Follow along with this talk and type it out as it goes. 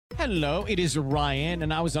Hello, it is Ryan,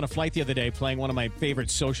 and I was on a flight the other day playing one of my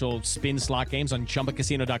favorite social spin slot games on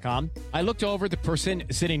ChumbaCasino.com. I looked over at the person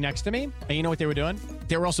sitting next to me, and you know what they were doing?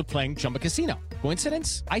 They were also playing Chumba Casino.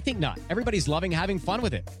 Coincidence? I think not. Everybody's loving having fun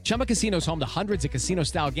with it. Chumba Casino is home to hundreds of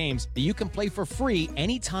casino-style games that you can play for free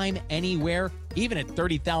anytime, anywhere, even at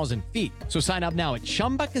 30,000 feet. So sign up now at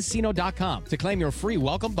ChumbaCasino.com to claim your free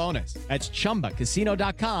welcome bonus. That's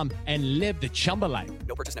ChumbaCasino.com and live the Chumba life.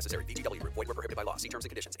 No purchase necessary. VGW. Void where prohibited by law. See terms and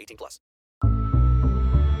conditions. 18+.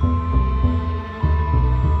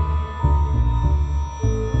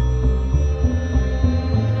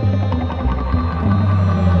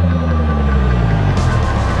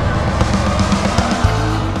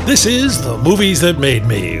 This is The Movies That Made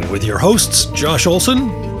Me with your hosts, Josh Olson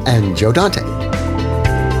and Joe Dante.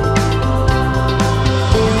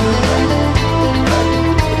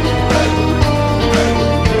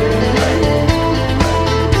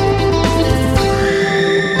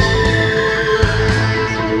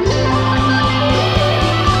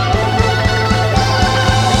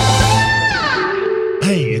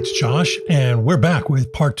 Josh, and we're back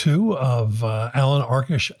with part two of Alan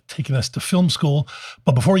Arkush taking us to film school.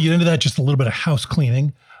 But before we get into that, just a little bit of house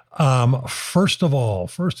cleaning. First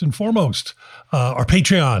and foremost, our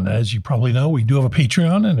Patreon. As you probably know, we do have a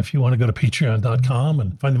Patreon. And if you want to go to patreon.com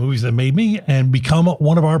and find the movies that made me and become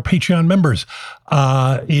one of our Patreon members,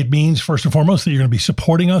 it means first and foremost that you're going to be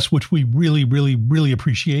supporting us, which we really, really, really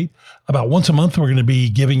appreciate. About once a month, we're going to be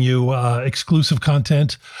giving you exclusive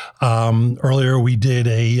content. Earlier, we did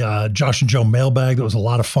a Josh and Joe mailbag. That was a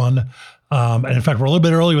lot of fun. And in fact, we're a little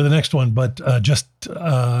bit early with the next one, but just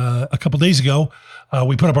a couple days ago,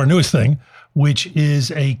 we put up our newest thing, which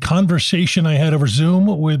is a conversation I had over Zoom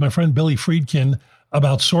with my friend Billy Friedkin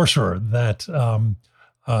about Sorcerer that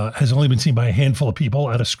has only been seen by a handful of people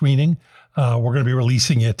at a screening. We're going to be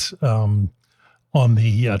releasing it on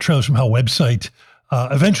the Trailers from Hell website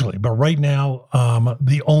eventually. But right now,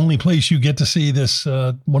 the only place you get to see this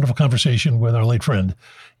wonderful conversation with our late friend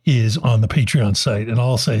is on the Patreon site. And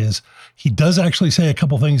all I'll say is he does actually say a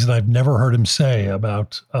couple things that I've never heard him say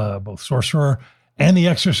about both Sorcerer and The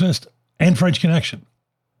Exorcist and French Connection.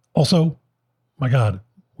 Also, my God,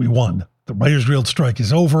 we won. The Writers Guild strike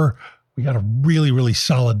is over. We got a really, really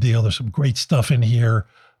solid deal. There's some great stuff in here.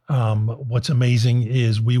 What's amazing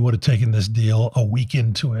is we would have taken this deal a week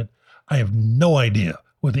into it. I have no idea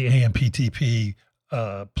what the AMPTP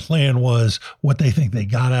plan was, what they think they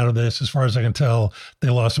got out of this. As far as I can tell, they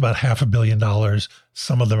lost about $500 million.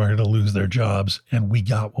 Some of them are going to lose their jobs, and we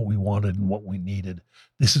got what we wanted and what we needed.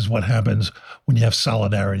 This is what happens when you have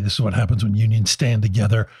solidarity. This is what happens when unions stand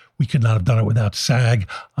together. We could not have done it without SAG.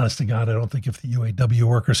 Honest to God, I don't think if the UAW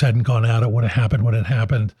workers hadn't gone out, it would have happened when it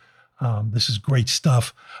happened. This is great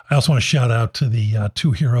stuff. I also want to shout out to the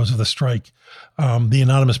two heroes of the strike. The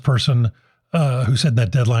anonymous person who said in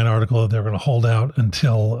that Deadline article that they were going to hold out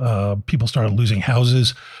until people started losing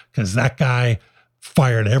houses, because that guy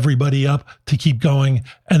fired everybody up to keep going.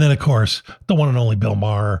 And then, of course, the one and only Bill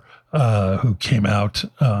Maher, who came out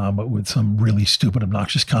with some really stupid,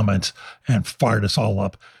 obnoxious comments and fired us all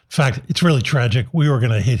up. In fact, it's really tragic. We were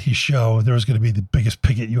going to hit his show. There was going to be the biggest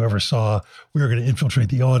picket you ever saw. We were going to infiltrate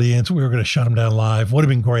the audience. We were going to shut him down live. Would have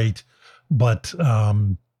been great. But,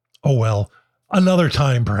 oh well, another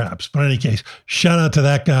time perhaps. But in any case, shout out to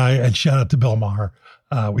that guy and shout out to Bill Maher.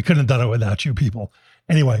 We couldn't have done it without you people.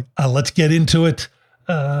 Anyway, let's get into it.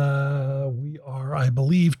 We are, I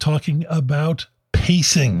believe, talking about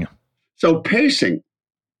pacing. So pacing.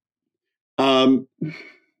 I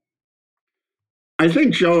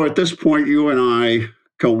think, Joe, at this point, you and I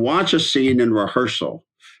can watch a scene in rehearsal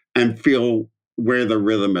and feel where the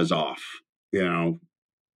rhythm is off, and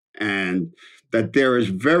that there is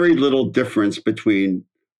very little difference between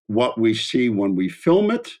what we see when we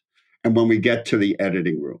film it and when we get to the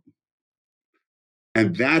editing room.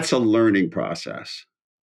 And that's a learning process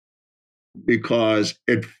because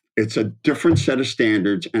it's a different set of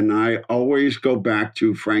standards. And I always go back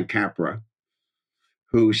to Frank Capra,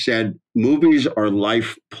 who said, movies are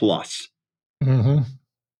life plus. Mm-hmm.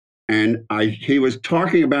 And he was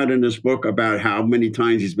talking about in his book about how many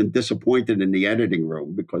times he's been disappointed in the editing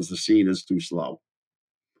room because the scene is too slow.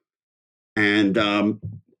 And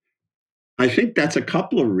I think that's a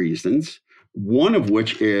couple of reasons, one of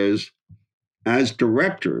which is, as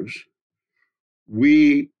directors,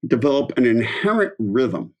 we develop an inherent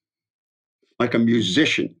rhythm, like a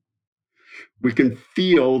musician. We can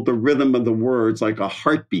feel the rhythm of the words like a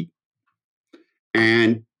heartbeat.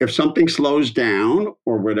 And if something slows down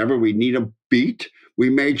or whatever, we need a beat, we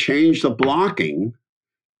may change the blocking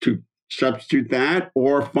to substitute that,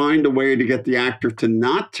 or find a way to get the actor to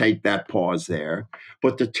not take that pause there,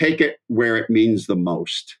 but to take it where it means the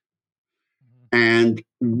most. And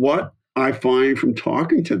what I find from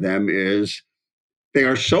talking to them is they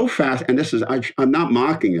are so fast, and this is, I'm not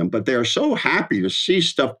mocking them, but they are so happy to see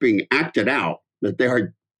stuff being acted out that they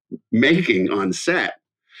are making on set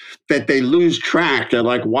that they lose track. They're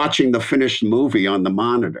like watching the finished movie on the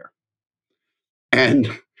monitor.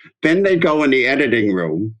 And then they go in the editing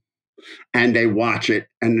room and they watch it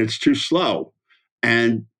and it's too slow.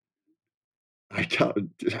 And I tell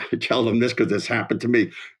them this because this happened to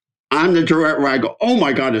me. I'm the director. I go, oh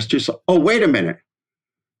my God, it's too slow. Oh, wait a minute.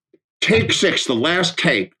 Take 6, the last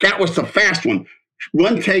take. That was the fast one.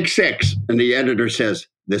 One take 6. And the editor says,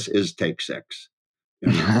 this is take 6.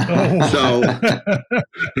 You know? So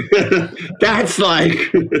that's like,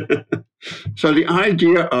 so the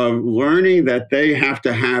idea of learning that they have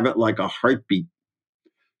to have it like a heartbeat,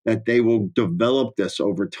 that they will develop this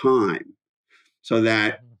over time so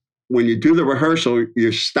that when you do the rehearsal,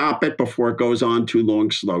 you stop it before it goes on too long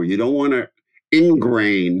slow. You don't want to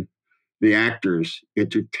ingrain the actors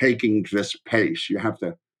into taking this pace. You have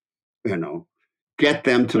to, get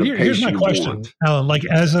them to the pace. Here's my question, want. Alan. Like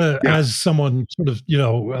as someone sort of,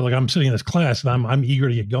 like I'm sitting in this class and I'm eager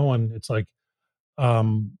to get going. It's like,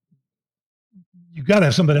 you got to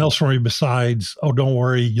have something else for me besides, oh, don't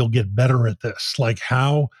worry, you'll get better at this. Like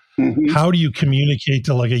how do you communicate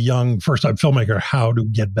to like a young first-time filmmaker how to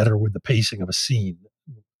get better with the pacing of a scene?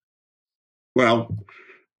 Well,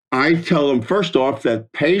 I tell them first off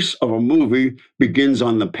that pace of a movie begins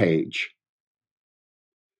on the page.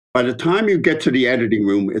 By the time you get to the editing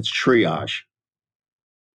room, it's triage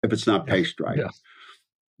if it's not paced right. Yeah.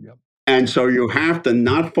 Yep. And so you have to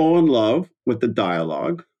not fall in love with the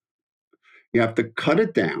dialogue. You have to cut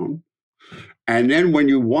it down. And then when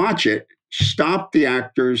you watch it, stop the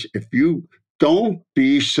actors. If you don't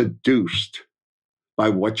be seduced by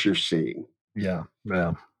what you're seeing. Yeah.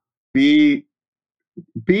 Yeah. Be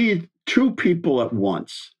 2 people at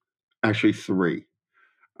once, actually 3.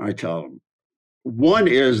 I tell them. One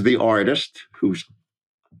is the artist who's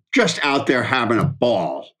just out there having a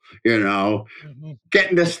ball,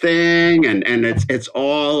 getting this thing, and it's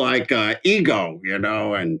all like ego,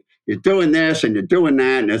 and you're doing this and you're doing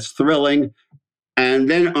that, and it's thrilling. And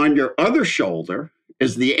then on your other shoulder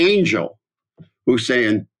is the angel who's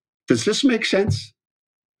saying, does this make sense?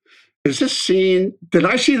 Is this scene, did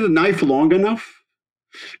I see the knife long enough?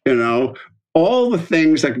 All the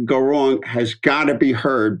things that could go wrong has got to be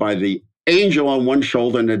heard by the angel on one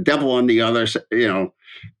shoulder and the devil on the other,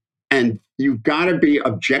 and you've got to be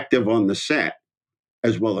objective on the set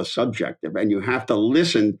as well as subjective. And you have to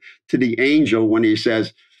listen to the angel when he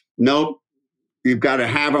says, nope, you've got to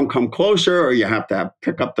have him come closer, or you have to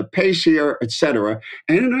pick up the pace here, etc.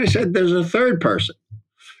 And then I said, there's a third person.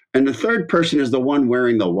 And the third person is the one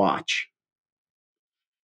wearing the watch.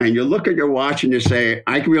 And you look at your watch and you say,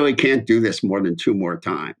 I really can't do this more than 2 more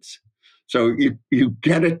times. So you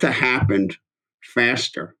get it to happen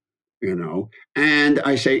faster, And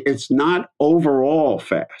I say, it's not overall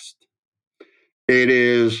fast. It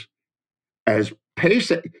is as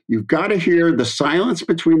pace. You've got to hear the silence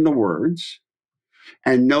between the words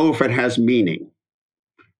and know if it has meaning.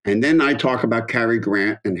 And then I talk about Cary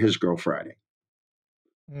Grant and His Girl Friday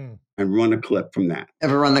and run a clip from that.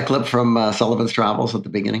 Ever run the clip from Sullivan's Travels at the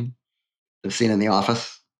beginning? The scene in the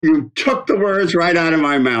office? You took the words right out of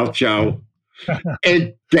my mouth, Joe.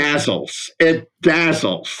 It dazzles. It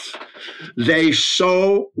dazzles. They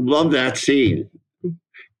so love that scene.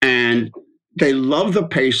 And they love the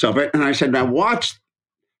pace of it. And I said, now watch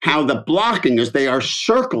how the blocking is. They are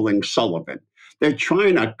circling Sullivan. They're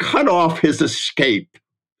trying to cut off his escape,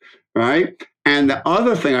 right? And the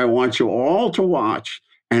other thing I want you all to watch,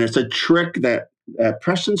 and it's a trick that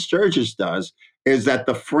Preston Sturges does, is that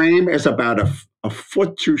the frame is about a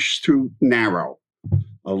foot too narrow,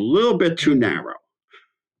 a little bit too narrow,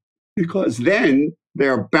 because then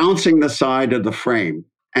they're bouncing the side of the frame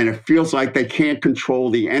and it feels like they can't control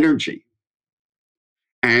the energy.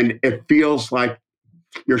 And it feels like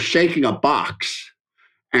you're shaking a box,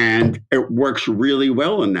 and it works really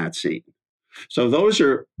well in that scene. So those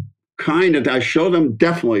are I show them,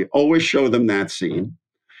 definitely always show them that scene.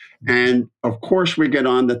 And of course, we get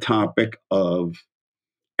on the topic of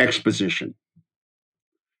exposition.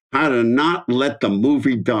 How to not let the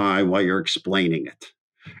movie die while you're explaining it,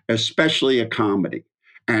 especially a comedy,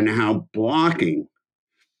 and how blocking,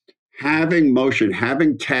 having motion,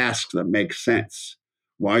 having tasks that make sense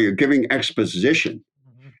while you're giving exposition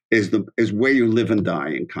is where you live and die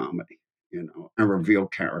in comedy, and reveal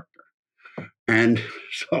character. And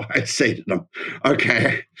so I say to them,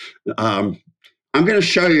 okay, I'm going to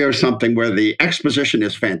show you something where the exposition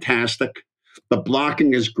is fantastic. The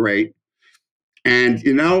blocking is great. And,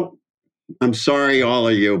 I'm sorry, all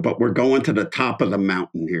of you, but we're going to the top of the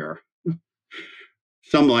mountain here.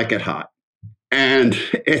 Some like it hot. And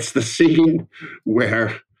it's the scene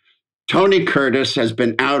where Tony Curtis has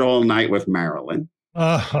been out all night with Marilyn.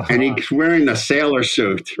 And he's wearing the sailor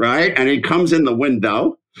suit, right? And he comes in the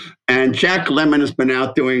window, and Jack Lemmon has been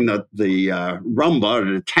out doing the rumba or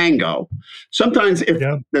the tango. Sometimes, if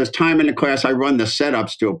there's time in the class, I run the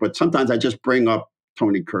setups to it, but sometimes I just bring up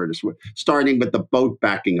Tony Curtis, starting with the boat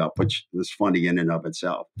backing up, which is funny in and of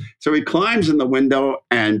itself. So he climbs in the window,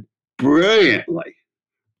 and brilliantly,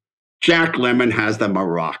 Jack Lemmon has the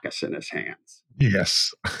maracas in his hands.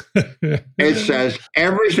 Yes. It says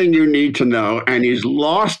everything you need to know, and he's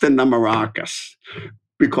lost in the maracas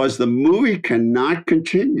because the movie cannot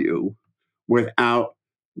continue without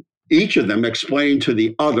each of them explaining to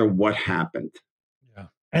the other what happened. Yeah.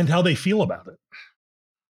 And how they feel about it.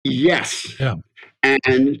 Yes. Yeah.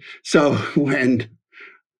 And so when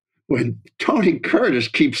Tony Curtis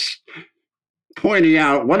keeps pointing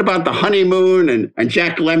out, what about the honeymoon? And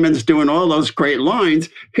Jack Lemmon's doing all those great lines.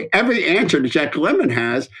 Every answer that Jack Lemmon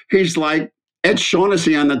has, he's like Ed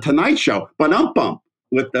Shaughnessy on the Tonight Show, but bump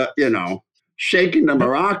with the, shaking the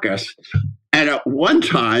maracas. And at one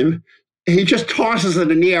time, he just tosses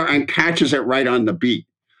it in the air and catches it right on the beat.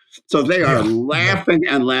 So they are laughing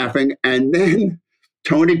and laughing. And then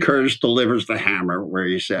Tony Curtis delivers the hammer where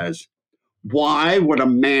he says, why would a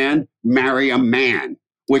man marry a man?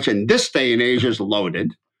 Which in this day and age is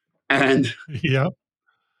loaded. And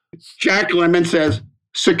Jack Lemmon says,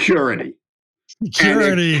 security.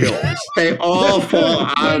 Security. And it kills. They all fall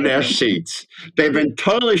out of their seats. They've been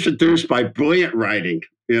totally seduced by brilliant writing,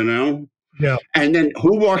 Yeah. And then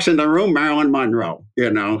who walks in the room? Marilyn Monroe,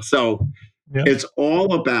 So it's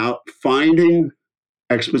all about finding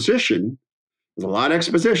exposition. There's a lot of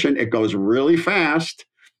exposition. It goes really fast.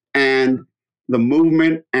 And the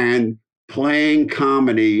movement and playing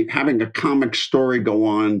comedy, having a comic story go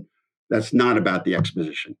on that's not about the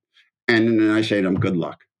exposition. And then I say to them, good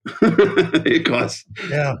luck. Because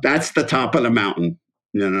that's the top of the mountain,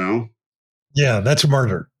 Yeah, that's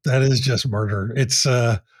murder. That is just murder. It's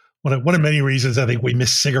one of many reasons I think we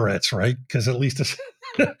miss cigarettes, right? Because at least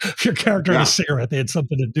if your character had a cigarette, they had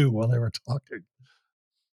something to do while they were talking.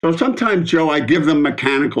 So sometimes, Joe, I give them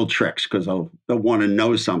mechanical tricks because they'll want to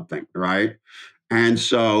know something, right? And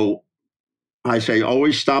so I say,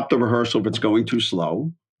 always stop the rehearsal if it's going too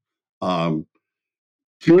slow. Do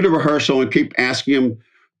the rehearsal and keep asking them.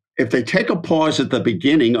 If they take a pause at the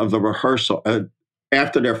beginning of the rehearsal,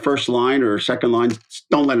 after their first line or second line,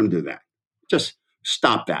 don't let them do that. Just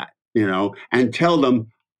stop that, and tell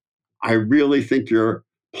them, I really think your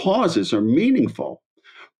pauses are meaningful,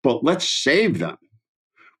 but let's save them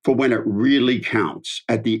for when it really counts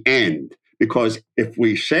at the end. Because if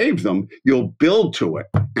we save them, you'll build to it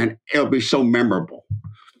and it'll be so memorable.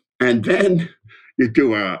 And then you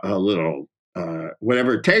do a little,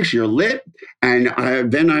 whatever it takes, you're lit. And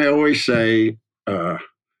then I always say,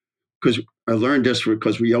 because I learned this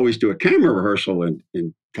because we always do a camera rehearsal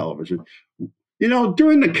in television.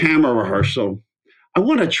 During the camera rehearsal, I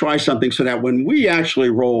want to try something so that when we actually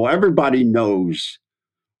roll, everybody knows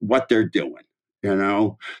what they're doing,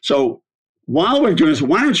 So while we're doing this,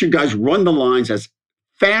 why don't you guys run the lines as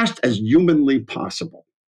fast as humanly possible?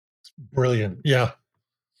 Brilliant. Yeah.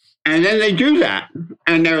 And then they do that.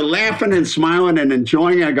 And they're laughing and smiling and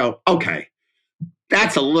enjoying it. I go, okay,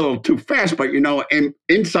 that's a little too fast. But,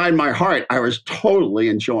 inside my heart, I was totally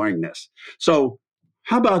enjoying this. So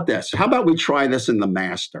how about this? How about we try this in the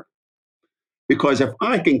master? Because if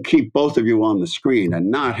I can keep both of you on the screen and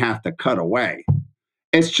not have to cut away,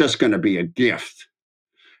 it's just going to be a gift.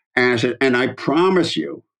 And I said, and I promise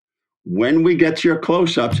you, when we get to your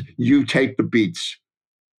close-ups, you take the beats.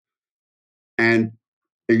 And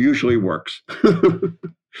it usually works. It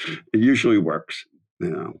usually works.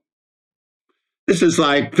 This is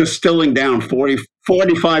like distilling down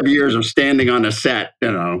 45 years of standing on a set,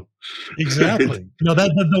 Exactly.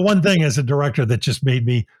 That the one thing as a director that just made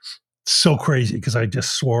me so crazy, because I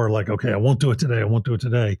just swore like, okay, I won't do it today. I won't do it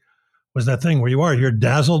today. Was that thing where you're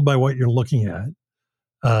dazzled by what you're looking at.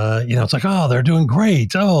 It's like, oh, they're doing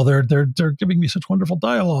great. Oh, they're giving me such wonderful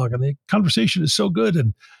dialogue, and the conversation is so good.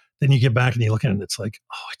 And then you get back and you look at it, and it's like,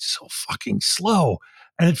 oh, it's so fucking slow.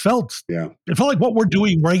 And it felt like what we're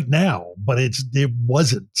doing right now, but it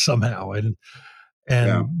wasn't somehow.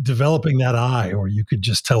 And developing that eye, or you could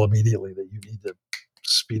just tell immediately that you need to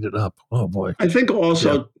speed it up. Oh boy. I think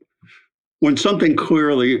also when something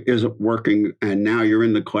clearly isn't working and now you're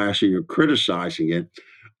in the class and you're criticizing it,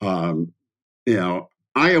 um, you know,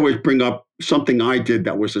 I always bring up something I did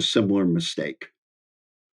that was a similar mistake.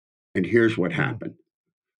 And here's what happened.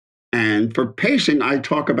 And for pacing, I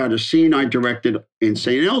talk about a scene I directed in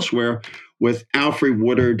St. Elsewhere with Alfred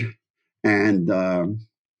Woodard and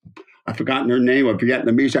I've forgotten her name, a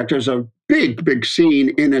Vietnamese actor. There's a big scene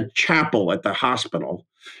in a chapel at the hospital.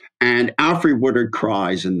 And Alfred Woodard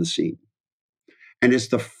cries in the scene. And it's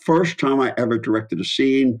the first time I ever directed a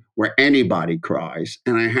scene where anybody cries.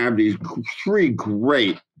 And I have these three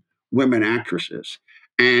great women actresses.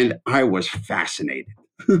 And I was fascinated.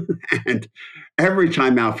 And every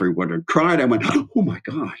time Alfred Woodard cried, I went, oh my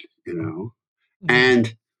God, you know.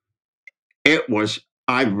 And it was,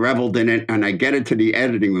 I reveled in it. And I get into the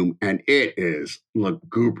editing room and it is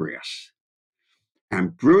lugubrious.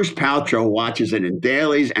 And Bruce Paltrow watches it in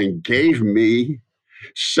dailies and gave me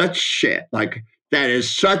such shit. Like, that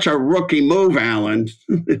is such a rookie move, Alan.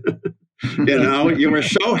 You know, you were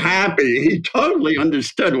so happy. He totally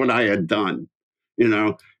understood what I had done. You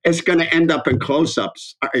know, it's going to end up in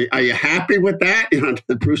close-ups. Are you happy with that? You know,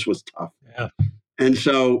 Bruce was tough. Yeah. And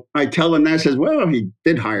so I tell him that, says, well, he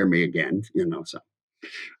did hire me again, you know, so,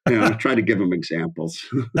 you know, I try to give him examples.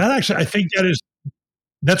 That actually, I think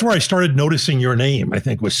that's where I started noticing your name, I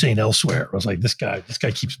think, was St. Elsewhere. I was like, this guy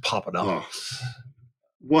keeps popping up. Oh,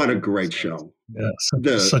 what a great show.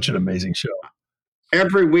 Yeah, such an amazing show.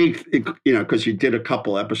 Every week, you know, because you did a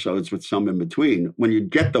couple episodes with some in between, when you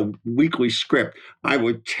get the weekly script, I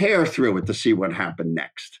would tear through it to see what happened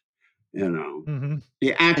next. You know,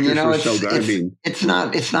 the actors were so good. I mean, it's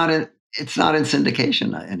not in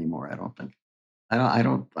syndication anymore. I don't think. I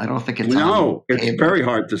don't think it's. No, it's very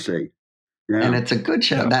hard to see. Yeah. And it's a good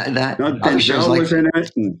show. That Denzel was in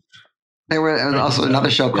it. And, there was also another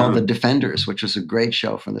show called The Defenders, which was a great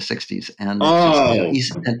show from the 60s.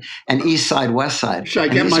 And East Side, West Side. Should I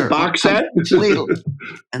get my box set?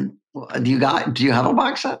 And do you have a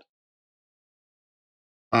box set?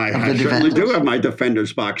 I certainly do have my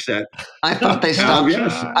Defenders box set. I thought they stopped.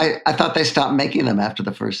 Yes. I thought they stopped making them after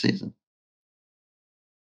the first season.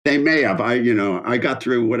 They may have. I got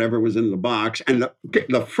through whatever was in the box. And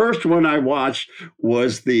the first one I watched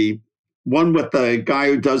was the one with the guy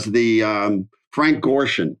who does the Frank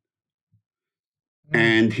Gorshin.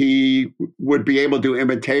 And he would be able to do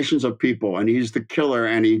imitations of people. And he's the killer.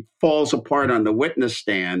 And he falls apart on the witness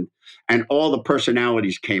stand. And all the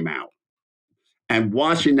personalities came out. And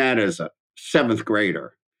watching that as a seventh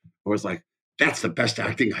grader, I was like, that's the best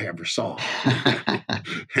acting I ever saw.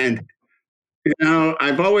 And, you know,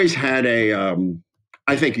 I've always had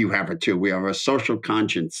I think you have it too. We have a social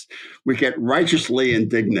conscience. We get righteously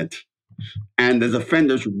indignant. And the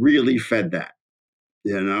Defenders really fed that,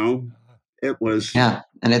 you know? It was... Yeah,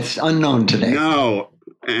 and it's unknown today. No.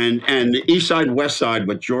 And the East Side, West Side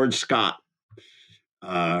with George Scott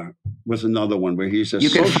was another one where he's a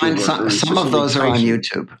You can social find worker some of those are on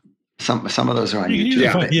YouTube. Some of those are on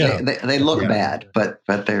YouTube. They look bad, but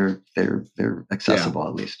they're accessible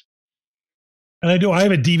at least. And I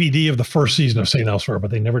have a DVD of the first season of St. Elsewhere,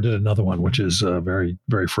 but they never did another one, which is very,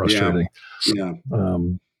 very frustrating. Yeah.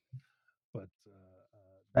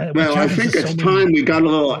 Well, I think it's time we got a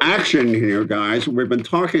little action here, guys. We've been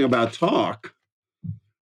talking about talk.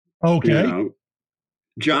 Okay. You know,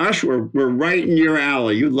 Josh, we're right in your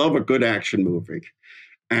alley. You love a good action movie.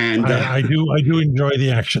 And I do enjoy the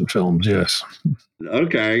action films, yes.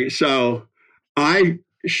 Okay. So I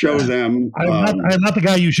show them. I'm not the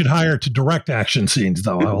guy you should hire to direct action scenes,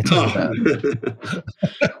 though. I will tell you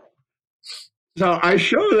that. So I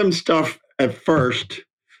show them stuff at first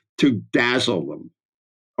to dazzle them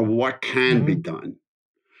of what can be done.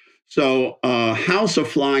 So House of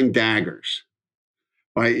Flying Daggers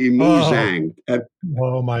by Yimou Zhang.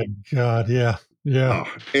 Oh my God. Yeah. Yeah.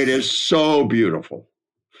 It is so beautiful.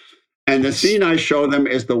 And the scene I show them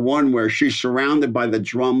is the one where she's surrounded by the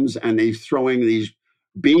drums and he's throwing these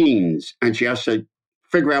beans and she has to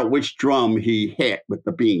figure out which drum he hit with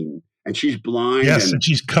the bean. And she's blind. Yes, and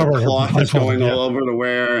she's covered. The cloth is going all over the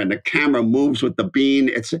wear and the camera moves with the bean.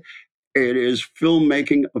 It is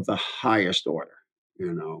filmmaking of the highest order,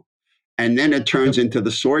 you know. And then it turns into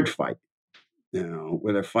the sword fight, you know,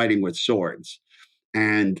 where they're fighting with swords.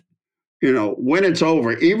 And, you know, when it's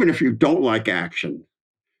over, even if you don't like action,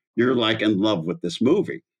 you're like in love with this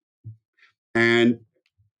movie. And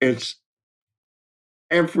it's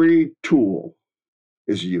every tool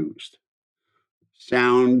is used.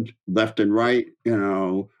 Sound left and right, you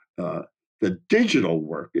know, the digital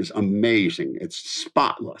work is amazing. It's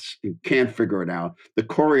spotless. You can't figure it out. The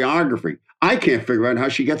choreography, I can't figure out how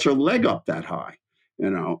she gets her leg up that high.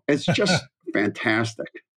 It's just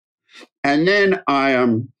fantastic. And then I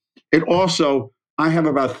have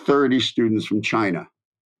about 30 students from China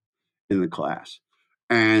in the class.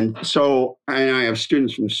 And I have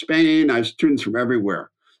students from Spain, I have students from everywhere.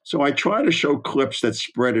 So I try to show clips that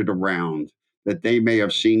spread it around that they may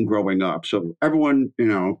have seen growing up. So everyone,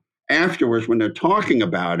 afterwards, when they're talking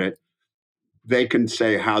about it, they can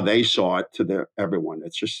say how they saw it to everyone.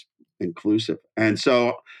 It's just inclusive. And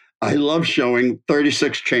so I love showing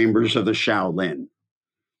 36 Chambers of the Shaolin,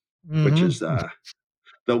 which is the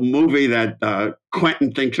movie that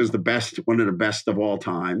Quentin thinks is one of the best of all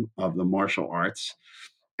time of the martial arts.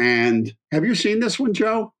 And have you seen this one,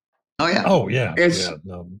 Joe? Oh, yeah. Oh, yeah.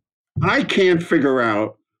 I can't figure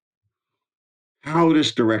out how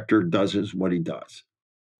this director does what he does.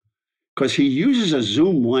 Because he uses a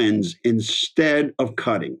zoom lens instead of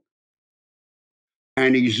cutting.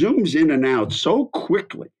 And he zooms in and out so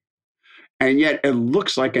quickly. And yet it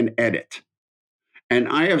looks like an edit. And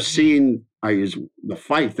I use the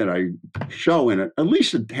fight that I show in it at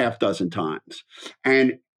least a half dozen times.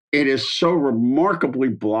 And it is so remarkably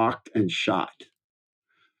blocked and shot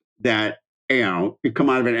that, you come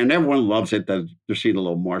out of it and everyone loves it. They're seeing a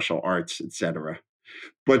little martial arts, etc.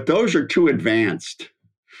 But those are too advanced.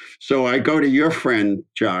 So I go to your friend,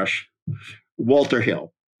 Josh, Walter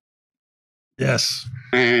Hill. Yes.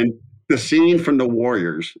 And the scene from The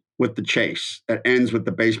Warriors with the chase that ends with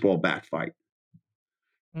the baseball bat fight.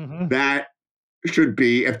 That should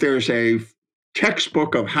be, if there's a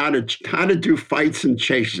textbook of how to do fights and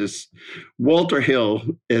chases, Walter Hill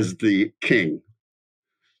is the king.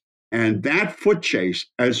 And that foot chase,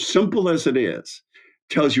 as simple as it is,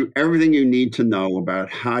 tells you everything you need to know about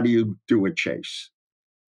how do you do a chase.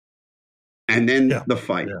 And then the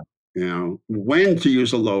fight, when to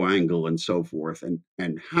use a low angle and so forth,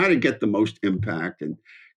 and how to get the most impact and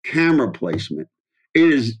camera placement.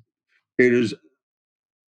 It is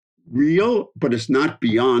real, but it's not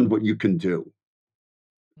beyond what you can do.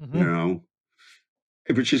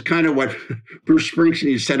 Which is kind of what Bruce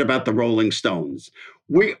Springsteen said about the Rolling Stones.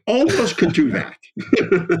 We almost could do that.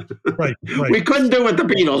 Right. We couldn't do what the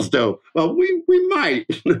Beatles do. Well, we might.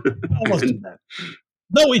 Almost do that.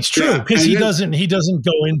 No, it's true, because he doesn't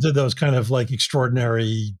go into those kind of like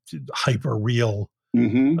extraordinary, hyper real,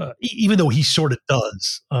 even though he sort of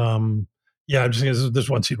does. I'm just thinking there's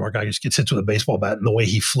one scene where a guy just gets hit with a baseball bat, and the way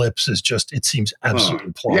he flips is just, it seems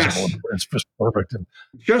absolutely plausible. Yes. It's just perfect. And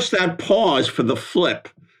just that pause for the flip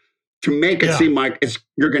to make it seem like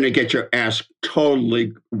you're going to get your ass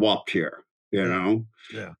totally whopped here, Yeah.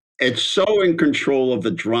 It's so in control of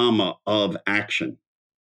the drama of action.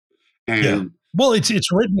 And well, it's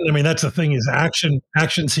written. I mean, that's the thing, is action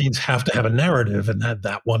scenes have to have a narrative, and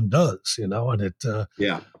that one does, and it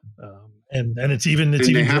and it's even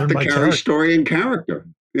they have to carry story and character.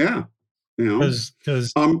 Yeah. Because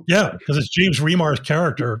it's James Remar's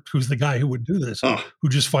character, who's the guy who would do this, who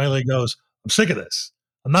just finally goes, I'm sick of this.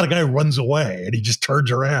 I'm not a guy who runs away, and he just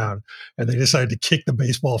turns around, and they decide to kick the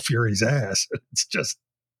baseball fury's ass. It's just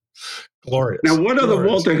glorious. Now, what other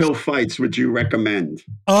Walter Hill fights would you recommend?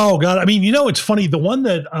 Oh God, I mean, it's funny. The one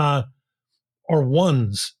that or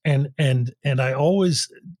ones, and I always,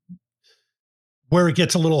 where it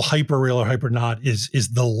gets a little hyper real or hyper not, is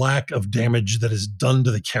the lack of damage that is done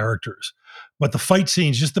to the characters. But the fight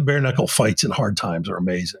scenes, just the bare knuckle fights in Hard Times, are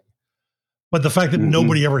amazing. But the fact that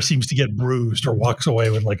nobody ever seems to get bruised or walks away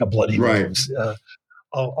with like a bloody nose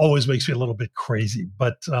always makes me a little bit crazy.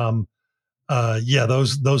 But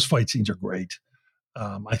those fight scenes are great,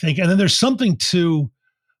 I think. And then there's something to,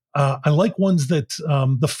 I like ones that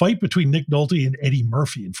the fight between Nick Nolte and Eddie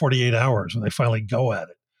Murphy in 48 Hours, when they finally go at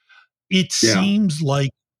it. It seems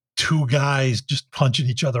like two guys just punching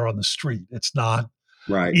each other on the street. It's not,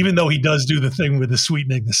 even though he does do the thing with the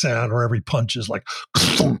sweetening the sound, or every punch is like,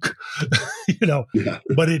 clunk,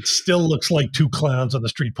 but it still looks like two clowns on the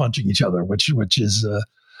street punching each other, which is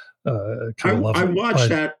kind of lovely. I watched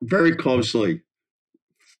that very closely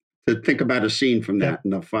to think about a scene from that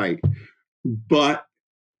in the fight. But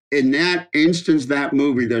in that instance, that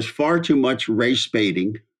movie, there's far too much race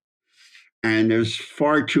baiting, and there's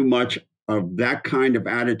far too much of that kind of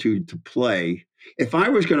attitude to play. If I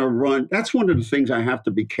was going to run, that's one of the things I have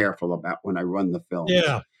to be careful about when I run the film.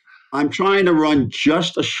 Yeah. I'm trying to run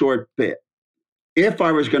just a short bit. If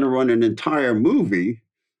I was going to run an entire movie,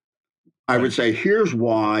 I would say, here's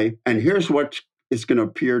why, and here's what is going to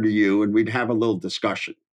appear to you, and we'd have a little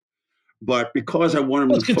discussion. But because I want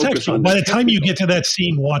them to focus on, by the time you get to that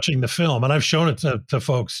scene watching the film, and I've shown it to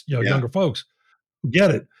folks, younger folks who get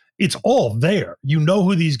it, it's all there. You know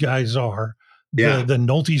who these guys are. the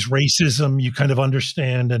Nolte's racism you kind of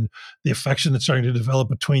understand, and the affection that's starting to develop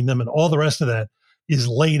between them, and all the rest of that is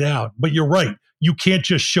laid out. But you're right. You can't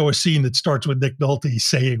just show a scene that starts with Nick Nolte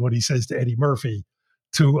saying what he says to Eddie Murphy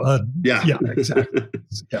yeah, exactly.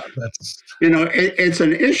 Yeah, that's, it's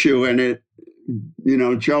an issue, and it,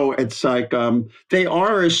 Joe, it's like, they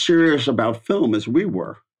are as serious about film as we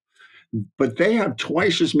were, but they have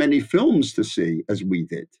twice as many films to see as we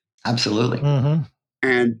did. Absolutely. Mm-hmm.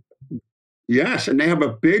 And yes, and they have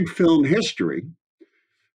a big film history,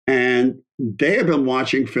 and they have been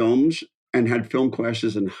watching films and had film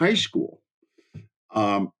classes in high school.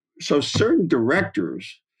 So certain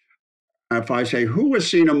directors, if I say, who has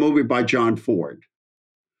seen a movie by John Ford?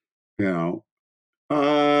 Is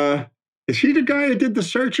he the guy who did The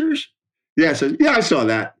Searchers? Yes. Yeah, I saw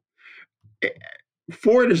that.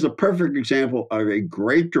 Ford is the perfect example of a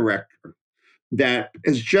great director that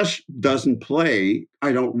just doesn't play.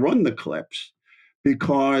 I don't run the clips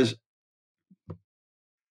because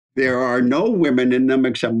there are no women in them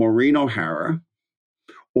except Maureen O'Hara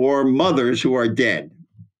or mothers who are dead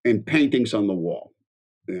and paintings on the wall.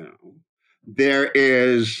 There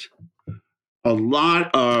is a lot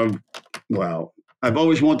of, I've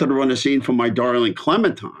always wanted to run a scene from My Darling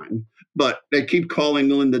Clementine, but they keep calling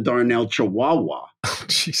Linda Darnell Chihuahua.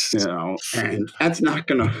 Jesus. And that's not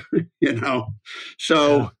gonna,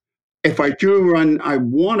 So if I do run, I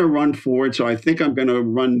want to run Ford, so I think I'm gonna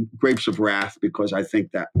run Grapes of Wrath because I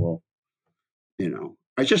think that will,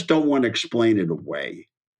 I just don't want to explain it away,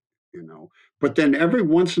 But then every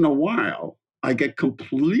once in a while, I get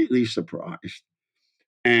completely surprised.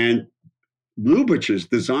 And Lubitsch's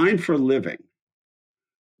Design for Living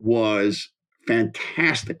was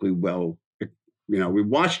fantastically well. We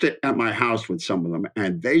watched it at my house with some of them,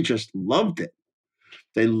 and they just loved it.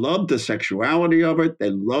 They loved the sexuality of it.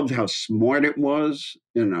 They loved how smart it was,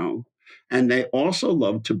 and they also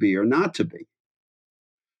loved To Be or Not to Be,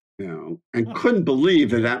 and couldn't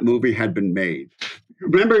believe that movie had been made.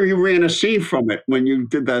 Remember, you ran a scene from it when you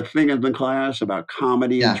did that thing in the class about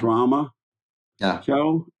comedy and drama,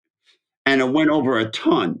 Joe, and it went over a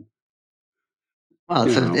ton. Well,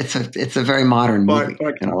 it's a very modern movie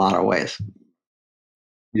in a lot of ways.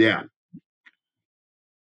 Yeah.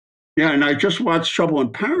 Yeah, and I just watched Trouble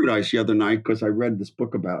in Paradise the other night because I read this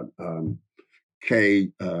book about Kay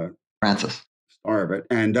Francis Starvett,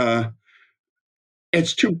 and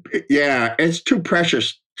it's too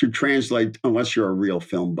precious to translate unless you're a real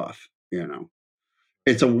film buff.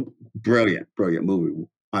 It's a brilliant, brilliant movie.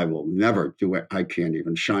 I will never do it. I can't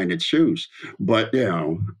even shine its shoes, but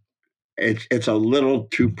it's a little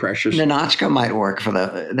too precious. Ninotchka might work for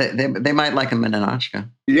they might like him in Ninotchka.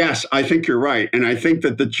 Yes, I think you're right. And I think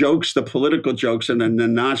that the political jokes in the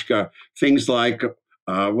Ninotchka, things like,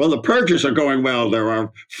 the purges are going well. There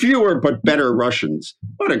are fewer but better Russians.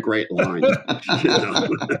 What a great line.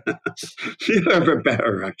 Fewer but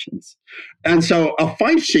better Russians. And so a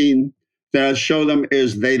fight scene that I show them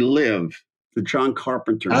is They Live, the John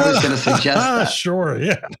Carpenter. I was going to suggest that. Sure,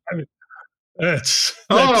 yeah.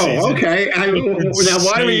 Okay. Now,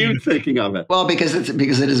 why were you thinking of it? Well, because it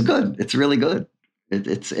is good. It's really good. It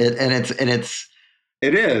is.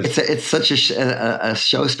 It's such a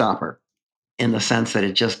showstopper in the sense that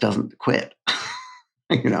it just doesn't quit.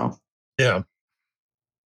 Yeah.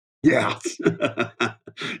 Yeah.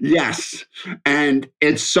 Yes. And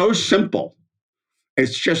it's so simple.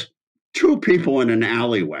 It's just two people in an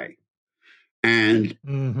alleyway. And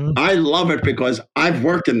I love it because I've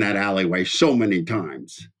worked in that alleyway so many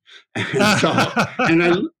times. It's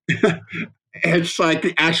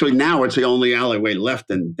like, actually now it's the only alleyway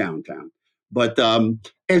left in downtown. But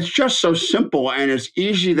it's just so simple, and it's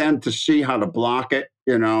easy then to see how to block it,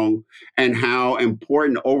 and how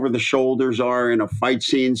important over the shoulders are in a fight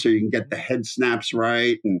scene so you can get the head snaps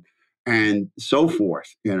right and so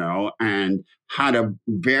forth, and how to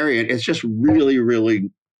vary it. It's just really,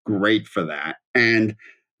 really great for that. And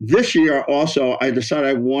this year also, I decided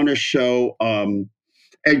I want to show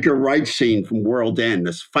Edgar Wright's scene from World End,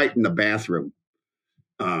 this fight in the bathroom.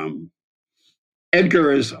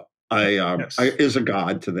 Edgar is a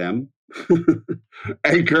god to them.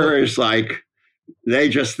 Edgar is like, they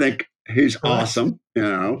just think he's awesome,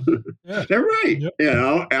 Yeah. They're right,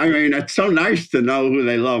 I mean, it's so nice to know who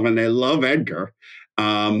they love, and they love Edgar.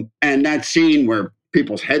 And that scene where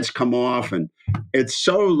people's heads come off, and it's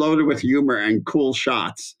so loaded with humor and cool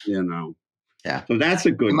shots, Yeah. So that's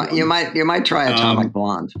a good one. You might try Atomic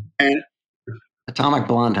Blonde. And Atomic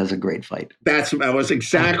Blonde has a great fight. That was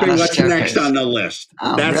exactly what's next on the list.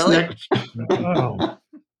 Oh, that's really? Next.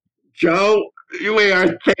 Joe, we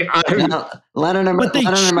are. Lennon and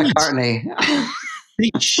McCartney.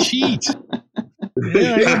 They cheat.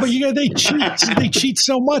 Yeah, but they cheat. They cheat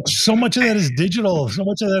so much. So much of that is digital. So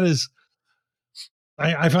much of that is.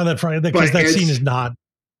 I found that funny because that scene is not.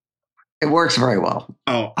 It works very well.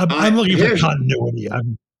 Oh, I'm looking for continuity.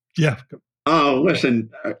 Oh, listen.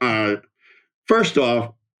 First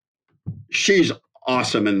off, she's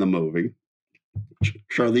awesome in the movie,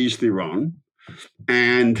 Charlize Theron,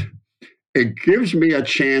 and it gives me a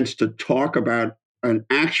chance to talk about an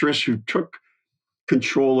actress who took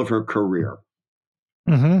control of her career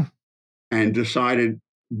and decided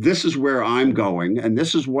this is where I'm going and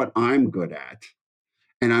this is what I'm good at.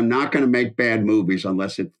 And I'm not going to make bad movies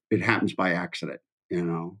unless it happens by accident,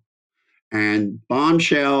 And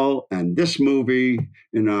Bombshell and this movie,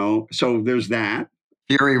 so there's that.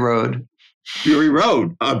 Fury Road,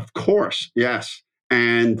 of course, yes.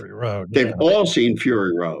 And they've all seen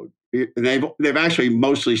Fury Road. They've actually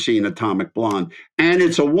mostly seen Atomic Blonde. And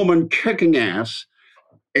it's a woman kicking ass.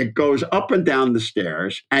 It goes up and down the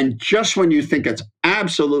stairs. And just when you think it's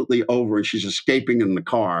absolutely over and she's escaping in the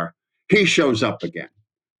car, he shows up again,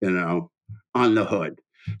 on the hood.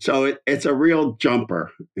 So it's a real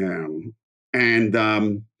jumper. And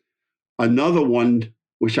another one,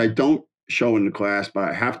 which I don't show in the class, but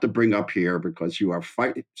I have to bring up here because you are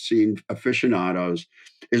fight scene aficionados,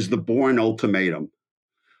 is the Bourne Ultimatum.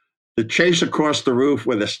 The chase across the roof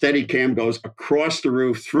where the steady cam goes across the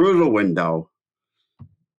roof, through the window,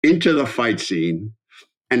 into the fight scene,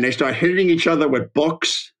 and they start hitting each other with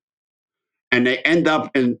books, and they end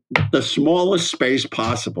up in the smallest space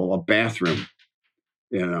possible, a bathroom.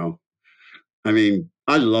 I mean,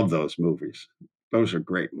 I love those movies. Those are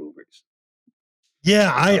great movies.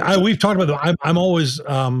 Yeah, we've talked about them. I'm always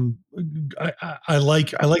I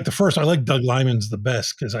like the first. I like Doug Liman's the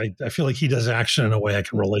best because I feel like he does action in a way I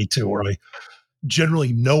can relate to, where I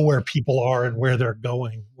generally know where people are and where they're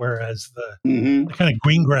going. Whereas the kind of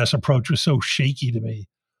Greengrass approach was so shaky to me.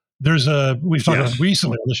 We've talked about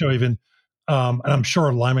recently on the show even, and I'm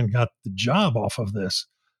sure Liman got the job off of this.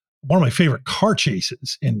 One of my favorite car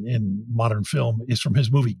chases in modern film is from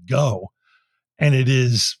his movie Go. And it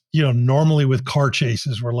is, normally with car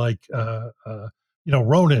chases, we're like,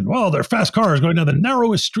 Ronin, well, they're fast cars going down the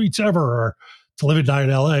narrowest streets ever, or To Live and Die in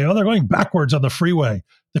LA. Oh, they're going backwards on the freeway.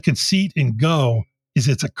 The conceit in Go is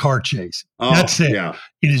it's a car chase. That's it. Yeah.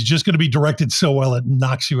 It is just going to be directed so well it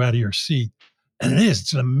knocks you out of your seat. And it is.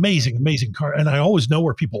 It's an amazing, amazing car. And I always know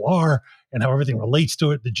where people are and how everything relates to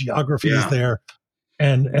it. The geography is there.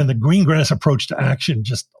 And the Greengrass approach to action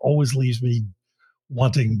just always leaves me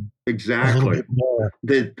wanting a little bit more.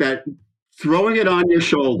 That throwing it on your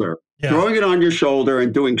shoulder,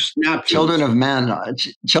 and doing snap. Children of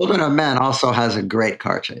Men also has a great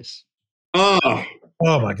car chase. Oh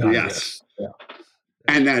my God! Yes. Yeah.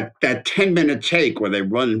 And that 10-minute take where they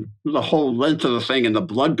run the whole length of the thing and the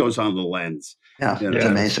blood goes on the lens. Yeah, it's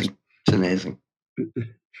amazing. It's amazing.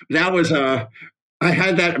 That was I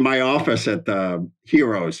had that in my office at the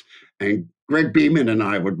Heroes, and Greg Beeman and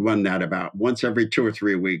I would run that about once every 2 or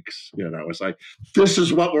 3 weeks. It's like, this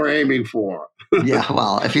is what we're aiming for. Yeah,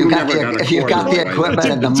 well, if you've got the equipment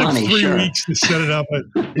and the money, 3 weeks to set it up.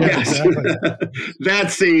 Exactly.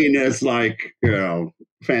 That scene is like,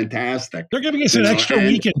 fantastic. They're giving us an extra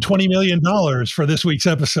week and $20 million for this week's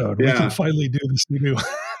episode. We can finally do this new.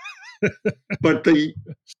 But the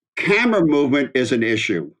camera movement is an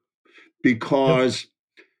issue because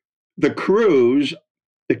the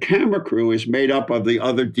camera crew is made up of the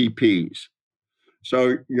other DPs.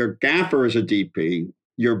 So your gaffer is a DP,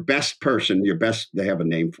 your best person, they have a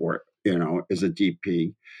name for it, is a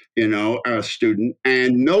DP, a student,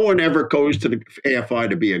 and no one ever goes to the AFI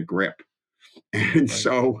to be a grip. And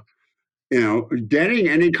so, getting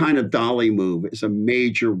any kind of dolly move is a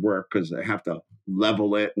major work because they have to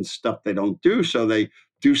level it and stuff they don't do. So they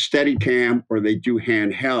do steady cam, or they do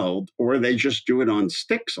handheld, or they just do it on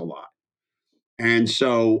sticks a lot. And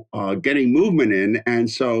so getting movement in. And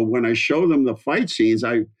so when I show them the fight scenes,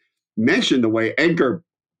 I mentioned the way Edgar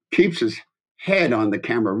keeps his head on the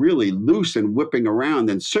camera really loose and whipping around.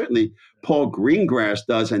 And certainly Paul Greengrass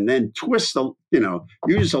does, and then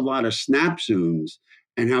uses a lot of snap zooms,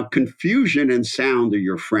 and how confusion and sound are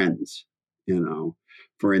your friends,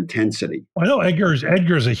 for intensity. I know Edgar's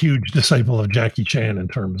a huge disciple of Jackie Chan in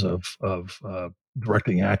terms of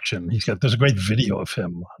directing action. There's a great video of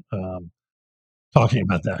him talking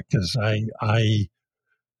about that, because I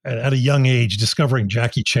at a young age discovering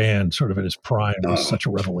Jackie Chan sort of at his prime was such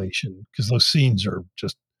a revelation, because those scenes are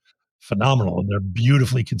just phenomenal and they're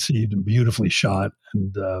beautifully conceived and beautifully shot.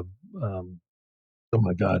 And oh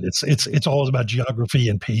my God, it's all about geography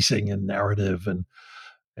and pacing and narrative and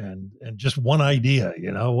just one idea.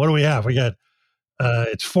 What do we have? We got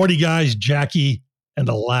it's 40 guys, Jackie, and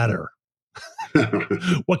a ladder.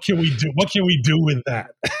 What can we do? What can we do with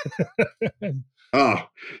that? Oh,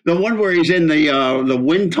 the one where he's in the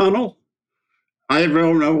wind tunnel. I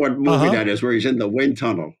don't know what movie that is, where he's in the wind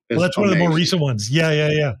tunnel. Well, that's amazing. One of the more recent ones.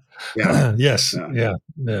 Yeah. Yes. Yeah.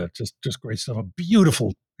 Just great stuff. A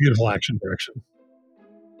beautiful action direction.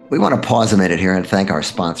 We want to pause a minute here and thank our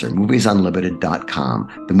sponsor,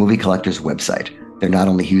 MoviesUnlimited.com, the movie collector's website. They're not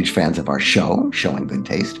only huge fans of our show, showing good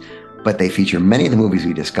taste, but they feature many of the movies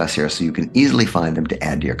we discuss here, so you can easily find them to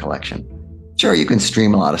add to your collection. Sure, you can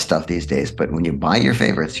stream a lot of stuff these days, but when you buy your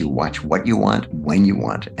favorites, you watch what you want, when you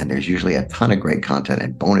want, and there's usually a ton of great content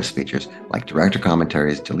and bonus features like director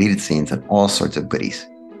commentaries, deleted scenes, and all sorts of goodies.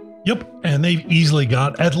 Yep, and they've easily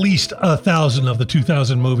got at least 1,000 of the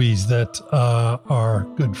 2,000 movies that our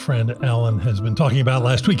good friend Alan has been talking about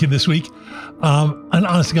last week and this week. And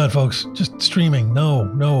honest to God, folks, just streaming,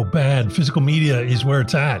 no, bad. Physical media is where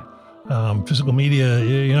it's at. Physical media,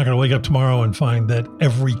 you're not going to wake up tomorrow and find that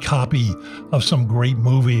every copy of some great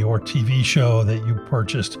movie or TV show that you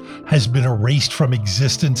purchased has been erased from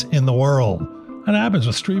existence in the world. That happens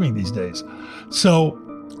with streaming these days. So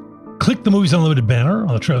click the Movies Unlimited banner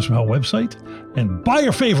on the Trailers from Hell website and buy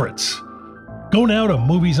your favorites. Go now to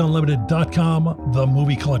MoviesUnlimited.com, the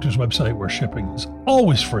movie collector's website where shipping is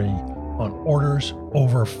always free on orders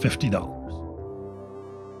over $50.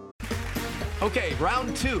 Okay,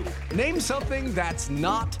 round two. Name something that's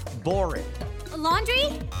not boring. A laundry?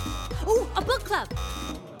 Ooh, a book club.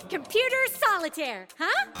 Computer solitaire,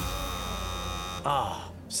 huh?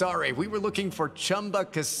 Ah, sorry, we were looking for Chumba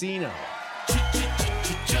Casino.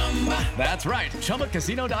 That's right,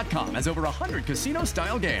 ChumbaCasino.com has over 100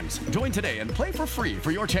 casino-style games. Join today and play for free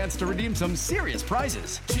for your chance to redeem some serious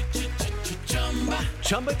prizes.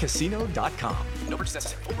 ChumbaCasino.com. No purchase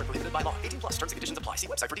necessary. Void where prohibited by law. 18 plus. Terms and conditions apply. See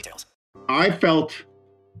website for details. I felt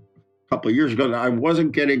a couple of years ago that I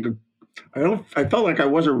wasn't getting. I felt like I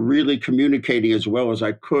wasn't really communicating as well as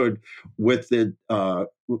I could with the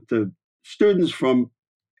students from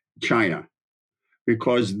China,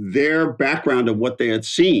 because their background of what they had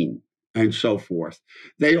seen and so forth.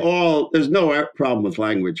 There's no problem with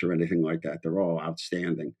language or anything like that. They're all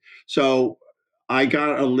outstanding. So I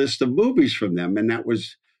got a list of movies from them, and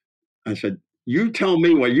I said, you tell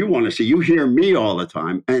me what you want to see. You hear me all the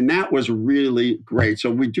time. And that was really great.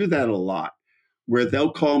 So we do that a lot, where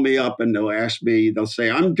they'll call me up and they'll ask me, they'll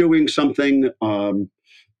say, I'm doing something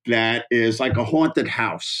that is like a haunted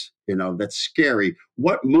house, that's scary.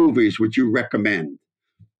 What movies would you recommend?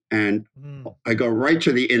 And I go right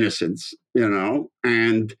to The Innocents,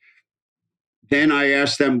 and then I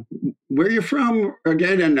ask them, where are you from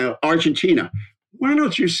again? And Argentina. Why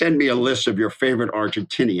don't you send me a list of your favorite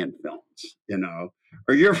Argentinian films,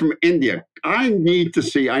 or you're from India. I need to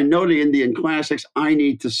see, I know the Indian classics. I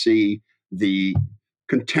need to see the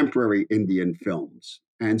contemporary Indian films.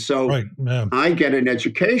 And so I get an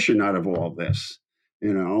education out of all this,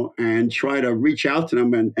 and try to reach out to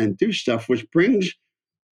them and do stuff, which brings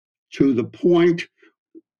to the point,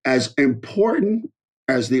 as important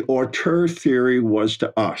as the auteur theory was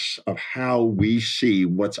to us of how we see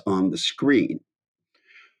what's on the screen.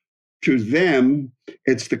 To them,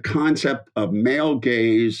 it's the concept of male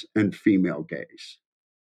gaze and female gaze.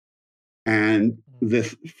 And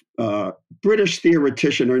the British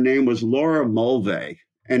theoretician, her name was Laura Mulvey.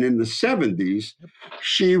 And in the 70s,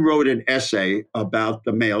 she wrote an essay about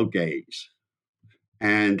the male gaze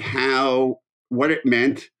and what it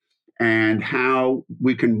meant and how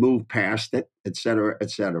we can move past it, et cetera, et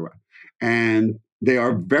cetera. And they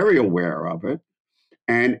are very aware of it.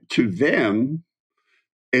 And to them,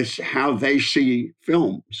 it's how they see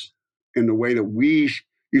films in the way that we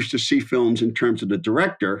used to see films in terms of the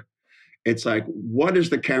director. It's like, what is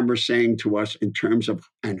the camera saying to us in terms of,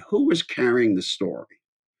 and who is carrying the story?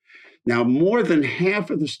 Now, more than half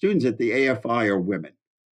of the students at the AFI are women.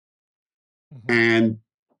 Mm-hmm. And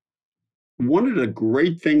one of the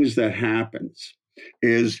great things that happens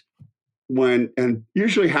is and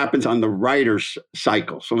usually happens on the writer's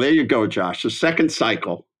cycle. So there you go, Josh, the second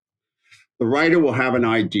cycle. The writer will have an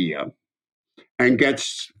idea and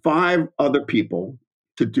gets 5 other people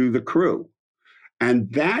to do the crew.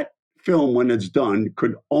 And that film, when it's done,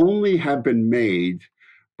 could only have been made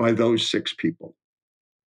by those 6 people,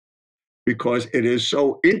 because it is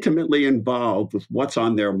so intimately involved with what's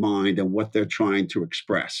on their mind and what they're trying to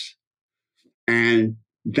express. And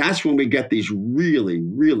that's when we get these really,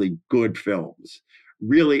 really good films,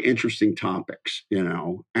 really interesting topics,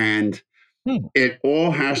 and it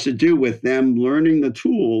all has to do with them learning the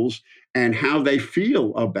tools and how they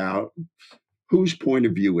feel about whose point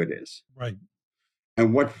of view it is. Right.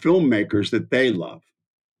 And what filmmakers that they love.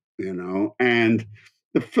 and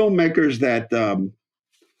the filmmakers that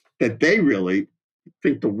they really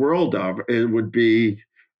think the world of, it would be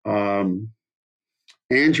um,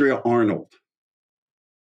 Andrea Arnold.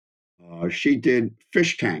 She did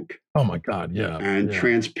Fish Tank Oh my God. Yeah. and Yeah.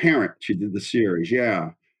 Transparent. She did the series.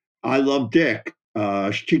 Yeah. I Love Dick.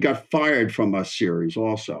 She got fired from a series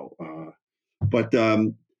also. But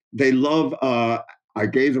they love, I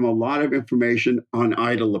gave them a lot of information on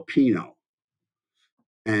Ida Lupino.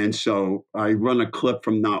 And so I run a clip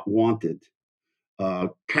from Not Wanted.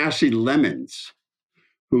 Cassie Lemons,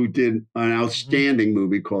 who did an outstanding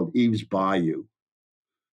movie called Eve's Bayou,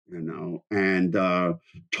 and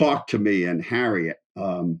Talk to Me and Harriet.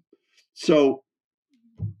 So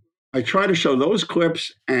I try to show those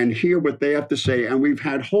clips and hear what they have to say. And we've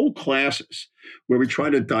had whole classes where we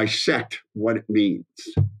try to dissect what it means,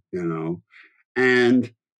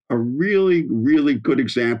 and a really, really good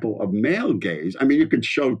example of male gaze. I mean, you could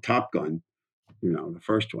show Top Gun, the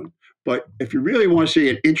first one. But if you really want to see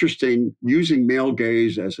it interesting, using male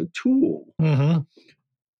gaze as a tool,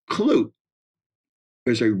 Clute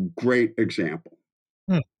is a great example.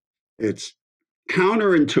 It's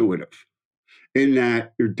counterintuitive in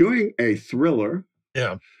that you're doing a thriller.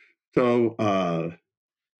 Yeah. So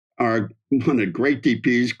our one of the great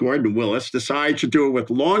DPs, Gordon Willis, decides to do it with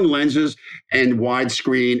long lenses and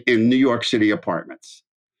widescreen in New York City apartments.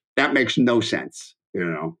 That makes no sense,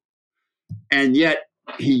 And yet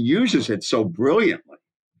he uses it so brilliantly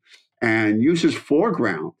and uses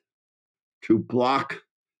foreground to block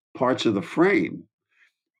parts of the frame.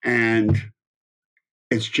 And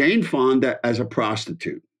it's Jane Fonda as a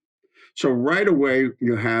prostitute. So right away,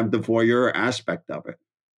 you have the voyeur aspect of it,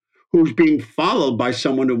 who's being followed by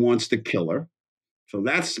someone who wants to kill her. So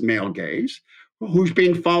that's male gaze, who's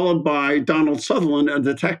being followed by Donald Sutherland, a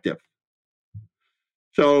detective.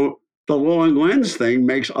 So the long lens thing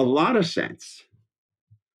makes a lot of sense.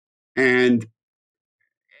 And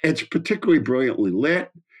it's particularly brilliantly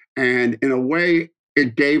lit. And in a way,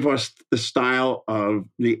 it gave us the style of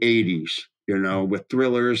the 80s, with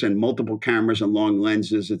thrillers and multiple cameras and long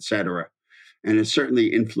lenses, et cetera. And it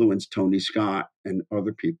certainly influenced Tony Scott and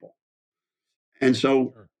other people. And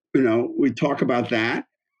so, we talk about that.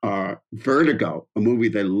 Vertigo, a movie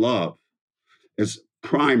they love, is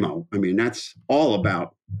primo. I mean, that's all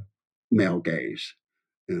about male gaze,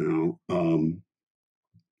 and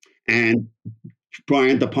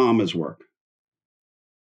Brian De Palma's work,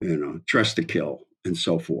 Dress to Kill, and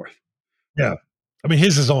so forth. Yeah. I mean,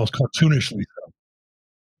 his is almost cartoonishly so.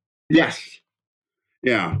 Yes.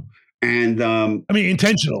 Yeah. And I mean,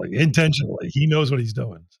 intentionally, he knows what he's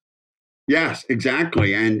doing. Yes,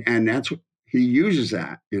 exactly. And that's what he uses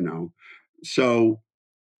that, So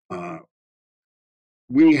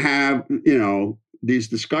we have, these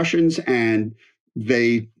discussions, and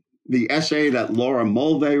the essay that Laura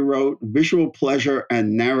Mulvey wrote, Visual Pleasure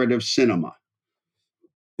and Narrative Cinema.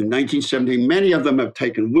 In 1970, many of them have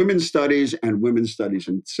taken women's studies and women's studies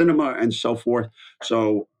in cinema and so forth.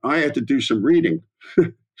 So I had to do some reading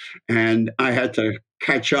and I had to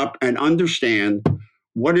catch up and understand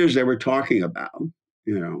what it is they were talking about,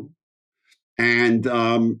 and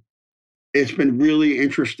it's been really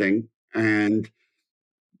interesting. And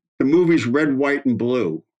the movies Red, White, and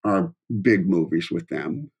Blue are big movies with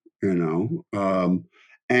them, and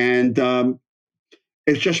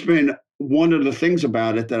it's just been one of the things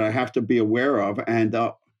about it that I have to be aware of. And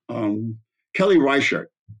Kelly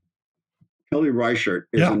Reichert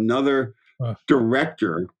is another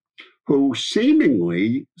director who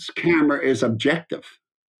seemingly his camera is objective,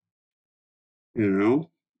 and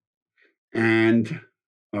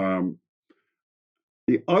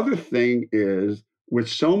the other thing is, with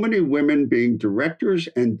so many women being directors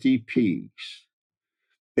and DPs,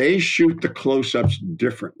 they shoot the close-ups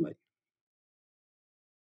differently.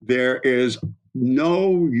 There is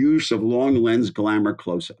no use of long lens glamour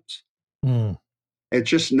close-ups. It's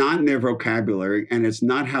just not in their vocabulary, and it's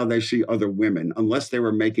not how they see other women unless they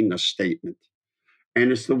were making a statement.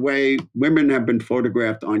 And it's the way women have been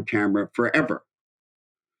photographed on camera forever.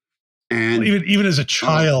 And even as a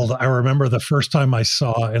child, I remember the first time I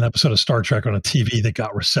saw an episode of Star Trek on a TV that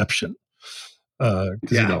got reception.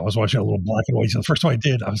 Because I was watching a little black and white. So the first time I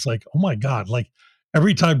did, I was like, "Oh my God!" Like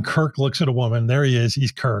every time Kirk looks at a woman, there he is.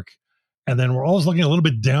 He's Kirk, and then we're always looking a little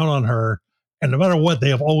bit down on her. And no matter what, they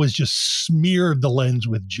have always just smeared the lens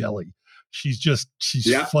with jelly. She's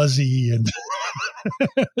fuzzy, and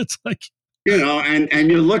it's like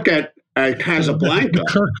and you look at Casablanca, the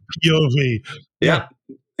Kirk POV. Yeah,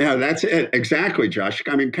 that's it. Exactly, Josh.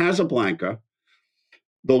 I mean, Casablanca,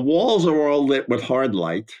 the walls are all lit with hard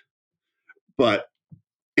light, but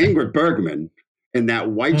Ingrid Bergman in that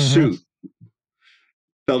white Mhm. suit.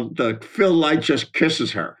 The Phil Light just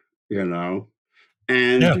kisses her, Yeah.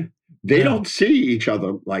 and they Yeah. don't see each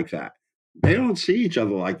other like that. They don't see each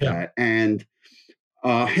other like Yeah. that. And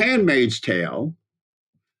Handmaid's Tale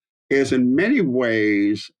is in many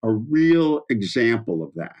ways a real example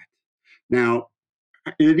of that. Now,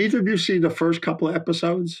 did either of you see the first couple of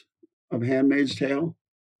episodes of Handmaid's Tale?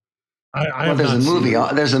 I Well, have not seen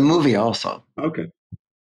it. There's a movie also. Okay.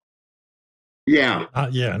 Yeah.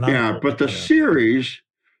 Yeah, not Yeah. But the yeah. series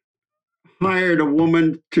hired a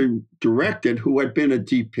woman to direct it who had been a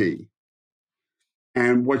DP.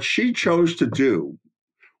 And what she chose to do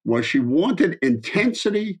was she wanted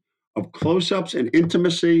intensity of close ups and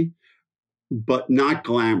intimacy, but not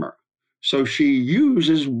glamour. So she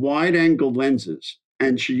uses wide angle lenses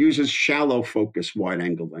and she uses shallow focus wide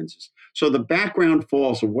angle lenses. So the background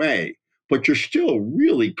falls away, but you're still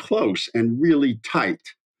really close and really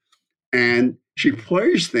tight. And she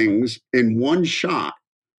plays things in one shot,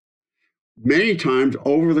 many times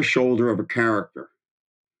over the shoulder of a character,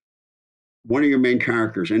 one of your main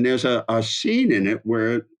characters. And there's a scene in it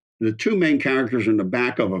where the two main characters are in the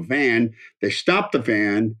back of a van. They stop the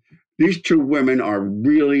van. These two women are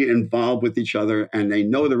really involved with each other and they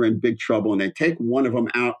know they're in big trouble. And they take one of them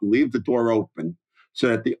out and leave the door open so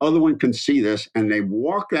that the other one can see this. And they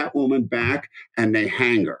walk that woman back and they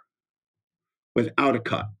hang her without a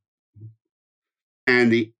cut.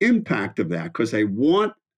 And the impact of that, because they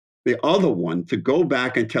want the other one to go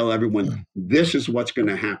back and tell everyone, this is what's going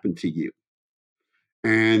to happen to you.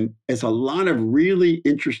 And it's a lot of really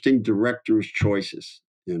interesting directors' choices,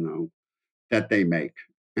 that they make.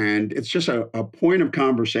 And it's just a point of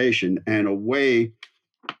conversation and a way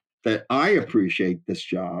that I appreciate this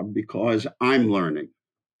job because I'm learning,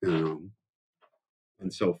 and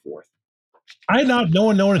so forth. I had not no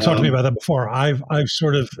one had talked to me about that before. I've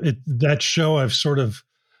sort of that show I've sort of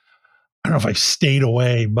I don't know if I stayed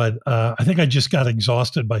away, but I think I just got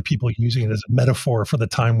exhausted by people using it as a metaphor for the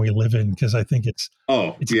time we live in because I think it's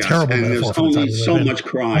a yes. terrible And metaphor there's for the time only we live so in. much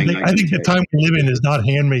crying. I think the time we live in is not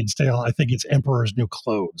Handmaid's Tale. I think it's Emperor's New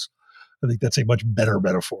Clothes. I think that's a much better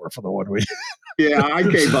metaphor for the one we. Yeah, I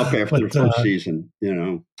gave up after the first season.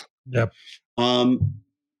 Yep.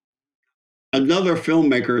 Another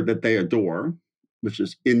filmmaker that they adore, which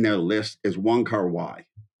is in their list, is Wong Kar-wai.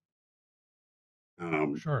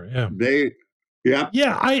 Sure. Yeah.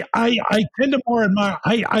 Yeah. I tend to more admire.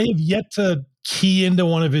 I have yet to key into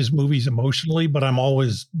one of his movies emotionally, but I'm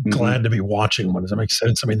always glad to be watching one. Does that make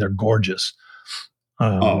sense? I mean, they're gorgeous.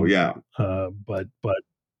 Yeah. But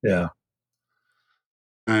yeah.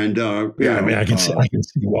 And I mean, I can see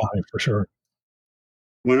why for sure.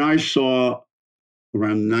 When I saw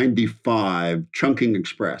around 95 Chunking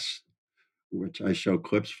Express, which I show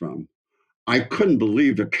clips from, I couldn't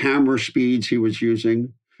believe the camera speeds he was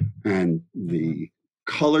using and the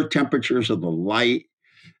color temperatures of the light.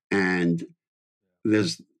 And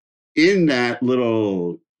there's in that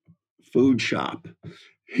little food shop,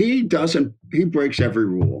 he breaks every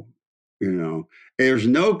rule. There's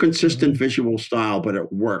no consistent visual style, but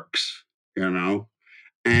it works,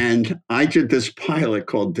 And I did this pilot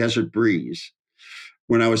called Desert Breeze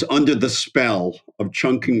when I was under the spell of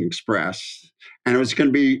Chunking Express, and it was going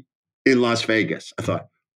to be in Las Vegas. I thought,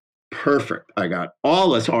 perfect. I got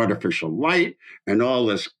all this artificial light and all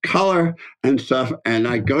this color and stuff. And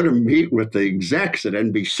I go to meet with the execs at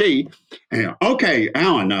NBC and, okay,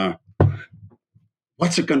 Alan,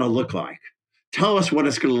 what's it going to look like? Tell us what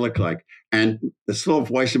it's going to look like. And this little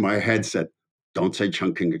voice in my head said, don't say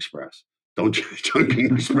Chunking Express. Don't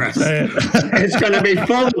Chunking Express. It's going to be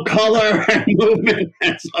full of color and movement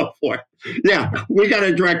and so forth. Yeah, we got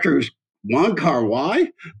a director who's Wong Kar-wai.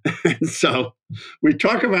 And so we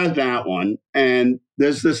talk about that one. And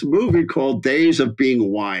there's this movie called Days of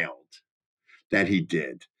Being Wild that he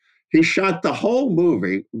did. He shot the whole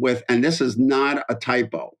movie with, and this is not a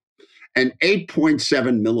typo, an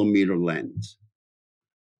 8.7 millimeter lens,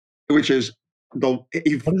 which is what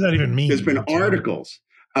does that even mean? There's been articles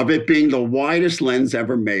of it being the widest lens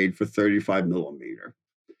ever made for 35 millimeter.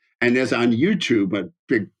 And there's on YouTube a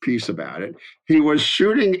big piece about it. He was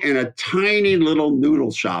shooting in a tiny little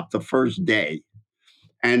noodle shop the first day.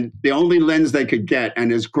 And the only lens they could get,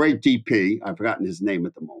 and his great DP, I've forgotten his name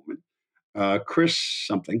at the moment, Chris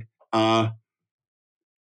something,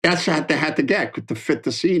 that's what they had to get to fit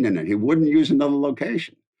the scene in it. He wouldn't use another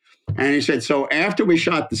location. And he said, so after we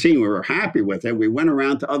shot the scene, we were happy with it. We went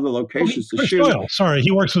around to other locations to shoot. Doyle. Sorry,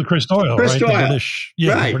 he works with Chris Doyle, right? Doyle. The British,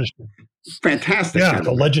 right. The British. Fantastic. Yeah,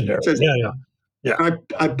 the legendary. Says,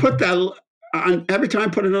 I put that on every time I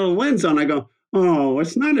put another lens on, I go, oh,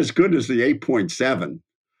 it's not as good as the 8.7.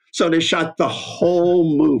 So they shot the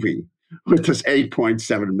whole movie with this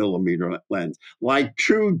 8.7 millimeter lens, like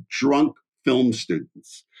true drunk film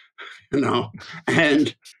students,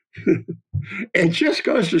 and it just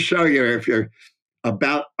goes to show you, if you're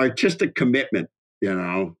about artistic commitment,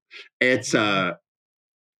 it's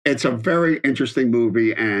it's a very interesting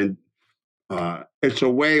movie, and it's a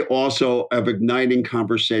way also of igniting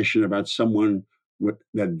conversation about someone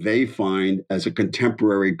that they find as a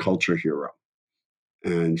contemporary culture hero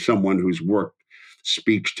and someone whose work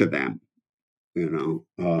speaks to them, you know.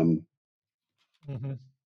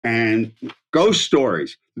 And ghost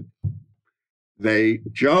stories.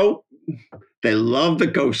 Joe, they love the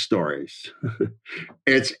ghost stories.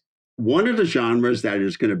 It's one of the genres that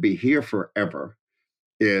is going to be here forever,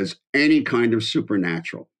 is any kind of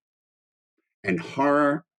supernatural and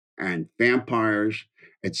horror and vampires,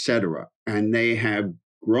 etc. And they have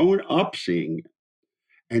grown up seeing it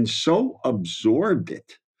and so absorbed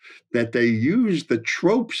it that they use the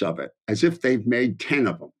tropes of it as if they've made 10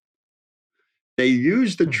 of them. They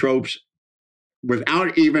use the tropes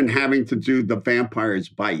without even having to do the vampire's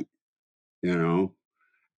bite, and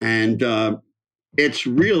it's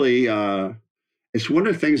really it's one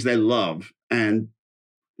of the things they love. And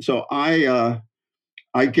so I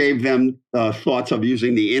gave them thoughts of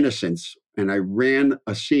using The Innocents, and I ran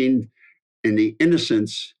a scene in The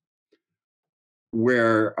Innocents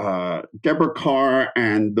where Deborah Carr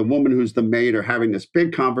and the woman who's the maid are having this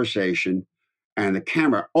big conversation, and the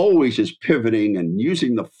camera always is pivoting and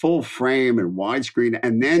using the full frame and widescreen.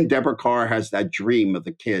 And then Deborah Carr has that dream of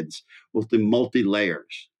the kids with the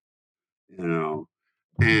multi-layers,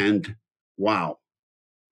 and wow,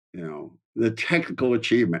 the technical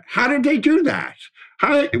achievement. How did they do that?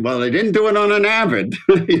 Well, they didn't do it on an Avid,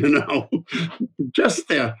 just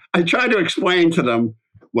there. I tried to explain to them,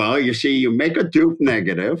 well, you see, you make a dupe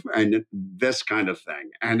negative and this kind of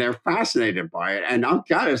thing. And they're fascinated by it. And I've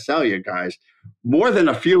got to tell you guys, more than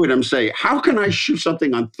a few of them say, how can I shoot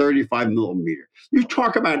something on 35 millimeter? You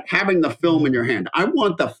talk about having the film in your hand. I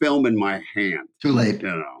want the film in my hand. Too late.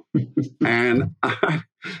 And,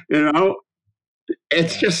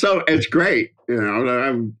 it's just it's great.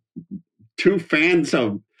 I'm two fans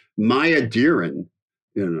of Maya Deren,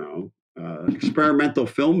 experimental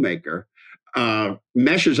filmmaker.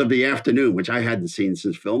 Meshes of the Afternoon, which I hadn't seen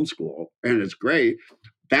since film school, and it's great.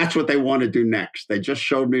 That's what they want to do next. They just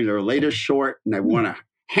showed me their latest short, and they want to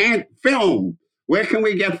hand film. Where can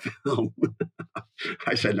we get film?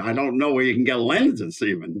 I said, I don't know where you can get lenses,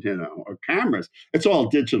 even, or cameras. It's all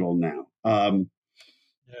digital now.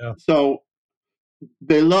 So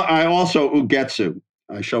they love. I also Ugetsu.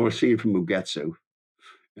 I show a scene from Ugetsu,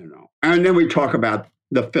 and then we talk about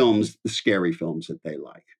the films, the scary films that they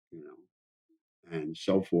like, and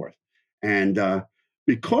so forth. And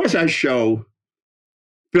because I show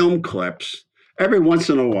film clips every once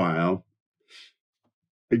in a while,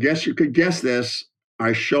 I guess you could guess this,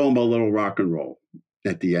 I show them a little rock and roll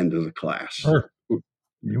at the end of the class. Sure. It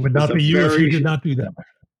would not be you if you did not do that.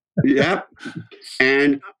 Yep.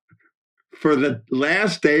 And for the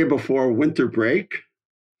last day before winter break,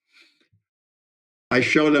 I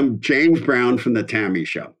show them James Brown from the Tammy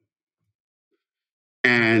Show.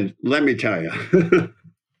 And let me tell you,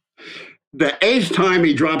 the eighth time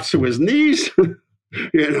he drops to his knees,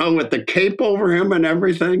 with the cape over him and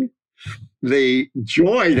everything, the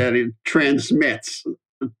joy that it transmits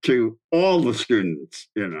to all the students,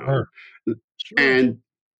 Sure. and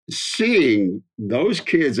seeing those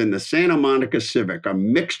kids in the Santa Monica Civic, a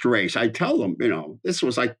mixed race. I tell them, this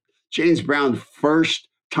was like James Brown's first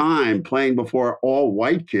time playing before all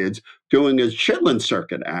white kids doing his Chitlin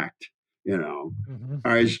Circuit act,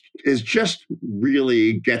 is just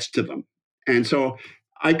really gets to them. And so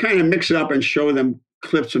I kind of mix it up and show them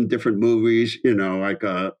clips from different movies, like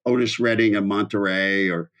Otis Redding in Monterey,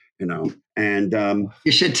 or, and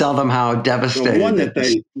you should tell them how devastated the one that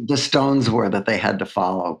the Stones were that they had to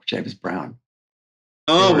follow James Brown.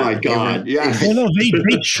 Oh my God! Yes. Well, no, they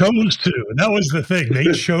chose to. That was the thing.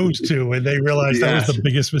 They chose to, and they realized that was the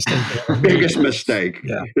biggest mistake. Biggest mistake.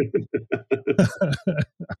 Yeah.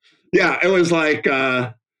 Yeah, it was like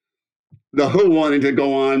the Who wanted to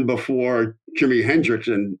go on before Jimi Hendrix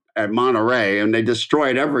at Monterey, and they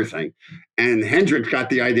destroyed everything. And Hendrix got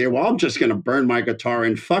the idea, well, I'm just going to burn my guitar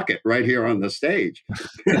and fuck it right here on the stage.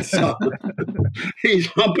 So he's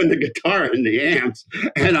humping the guitar in the amps,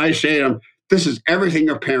 and I say to him, this is everything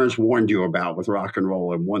your parents warned you about with rock and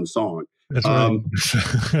roll in one song. That's right.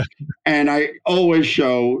 And I always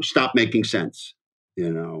show Stop Making Sense,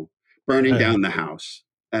 Burning Down the House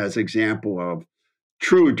as example of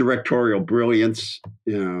true directorial brilliance,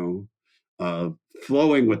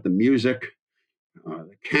 flowing with the music,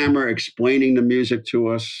 the camera explaining the music to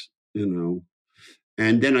us, you know.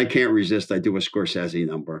 And then I can't resist. I do a Scorsese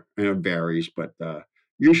number, and it varies, but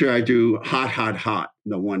usually I do "Hot, Hot, Hot,"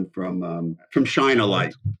 the one from Shine a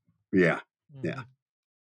Light. Yeah, yeah.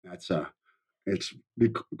 That's It's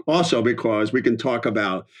also because we can talk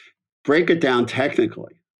about break it down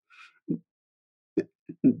technically.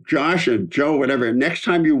 Josh and Joe, whatever. Next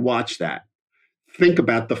time you watch that, think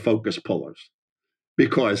about the focus pullers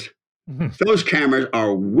because those cameras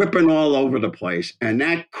are whipping all over the place, and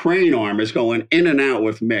that crane arm is going in and out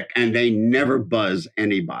with Mick, and they never buzz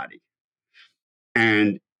anybody.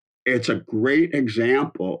 And it's a great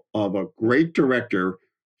example of a great director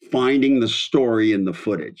finding the story in the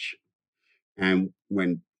footage. And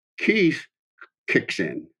when Keith kicks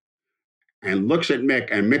in and looks at Mick,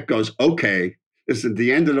 and Mick goes, "Okay, this is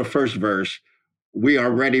the end of the first verse. We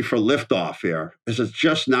are ready for liftoff here. This is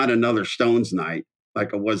just not another Stones night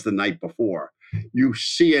like it was the night before." You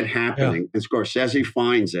see it happening, and Scorsese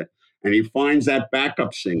finds it, and he finds that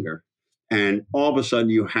backup singer, and all of a sudden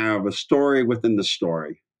you have a story within the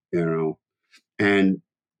story, you know. And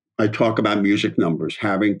I talk about music numbers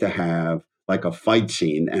having to have like a fight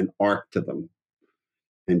scene and arc to them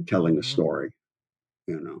and telling a story,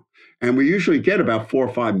 you know. And we usually get about 4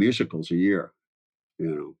 or 5 musicals a year, you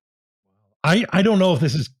know. I don't know if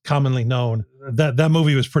this is commonly known. That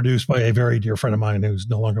movie was produced by a very dear friend of mine who's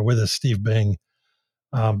no longer with us, Steve Bing.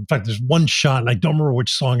 In fact, there's one shot, and I don't remember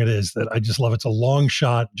which song it is, that I just love. It's a long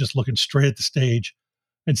shot, just looking straight at the stage.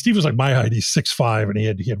 And Steve was like my height; he's 6'5", and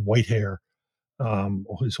he had white hair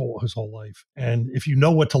his whole life. And if you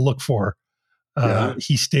know what to look for,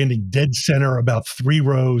 he's standing dead center, about 3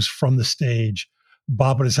 rows from the stage,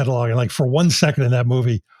 bobbing his head along. And like for 1 second in that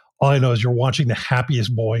movie, all I know is you're watching the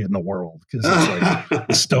happiest boy in the world because it's like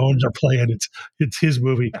the Stones are playing. It's his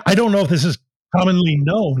movie. I don't know if this is commonly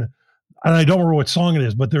known, and I don't remember what song it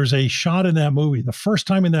is, but there's a shot in that movie, the first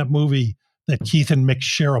time in that movie that Keith and Mick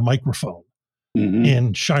share a microphone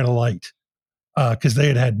in Shine a Light, because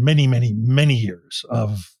they had many, many, many years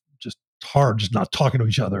of just not talking to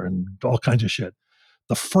each other and all kinds of shit.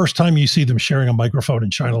 The first time you see them sharing a microphone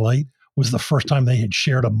in Shine a Light was the first time they had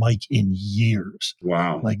shared a mic in years.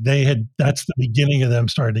 Wow. Like that's the beginning of them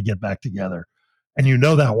starting to get back together. And you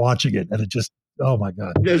know that watching it, and it just, oh my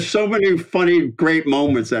God. There's so many funny, great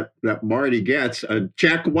moments that Marty gets.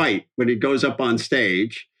 Jack White, when he goes up on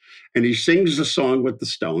stage and he sings the song with the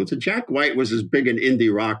Stones, and Jack White was as big an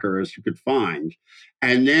indie rocker as you could find.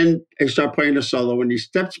 And then they start playing the solo, and he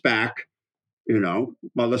steps back, you know,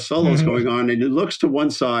 while the solo's going on, and he looks to one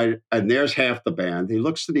side, and there's half the band. He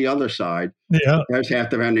looks to the other side, there's half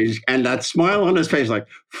the band, and that smile on his face, like,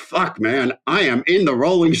 fuck, man, I am in the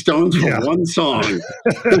Rolling Stones for one song.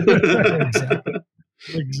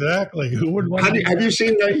 Exactly. Who would want have you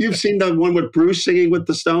seen that? You've seen the one with Bruce singing with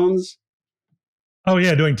the Stones? Oh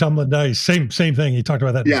yeah, doing Tumbling Dice. Same thing. He talked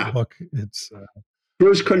about that in his book. It's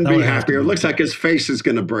Bruce couldn't be happier. It looks like his face is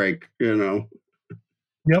going to break, you know.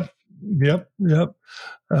 Yep.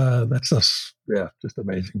 That's just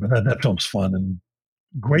amazing. But that film's fun and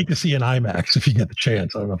great to see in IMAX if you get the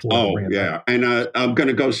chance. I don't know if we'll bring it back. And I'm going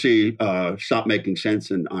to go see Stop Making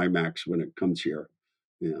Sense in IMAX when it comes here.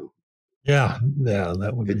 You know. Yeah,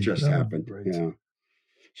 that would. It just happened. Yeah.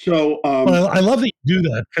 So well, I love that you do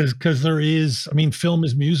that because there is. I mean, film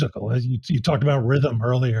is musical. As you talked about rhythm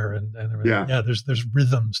earlier, and everything. Yeah. There's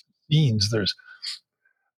rhythms, scenes. There's.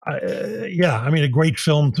 I mean, a great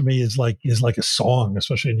film to me is like a song,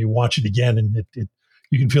 especially when you watch it again, and it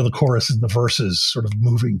you can feel the chorus and the verses sort of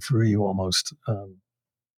moving through you almost.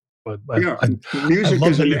 But music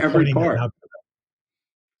is in every part.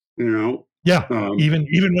 You know. Yeah, even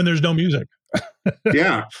when there's no music.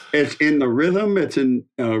 Yeah, it's in the rhythm. It's in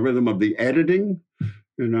rhythm of the editing.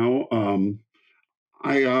 You know,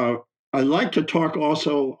 I like to talk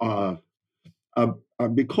also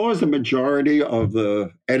because the majority of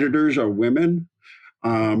the editors are women,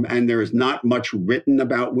 and there is not much written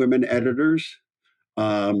about women editors.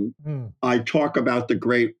 I talk about the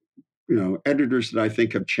great, you know, editors that I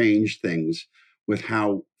think have changed things with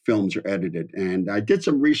how films are edited. And I did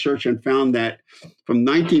some research and found that from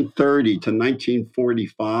 1930 to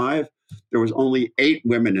 1945, there was only 8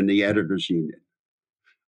 women in the editors union.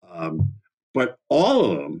 But all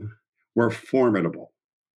of them were formidable,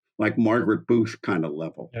 like Margaret Booth kind of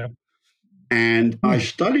level. Yeah. And I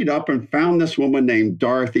studied up and found this woman named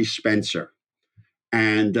Dorothy Spencer.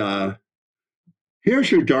 And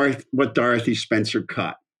here's what Dorothy Spencer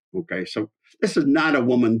cut. Okay, so this is not a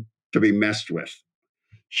woman to be messed with.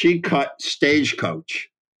 She cut Stagecoach.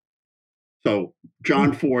 So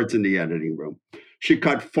John Ford's in the editing room. She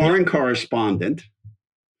cut Foreign Correspondent.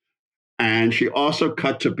 And she also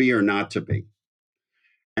cut To Be or Not to Be.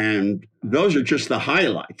 And those are just the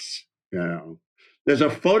highlights. There's a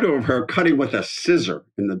photo of her cutting with a scissor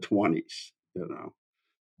in the 20s,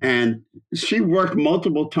 And she worked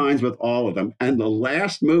multiple times with all of them. And the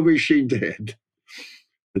last movie she did,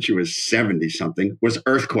 when she was 70 something, was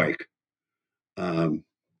Earthquake.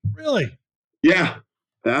 Really? Yeah.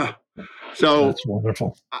 So that's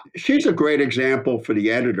wonderful. She's a great example for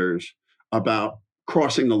the editors about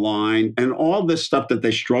crossing the line and all this stuff that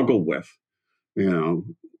they struggle with,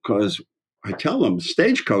 because I tell them,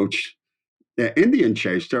 Stagecoach, the Indian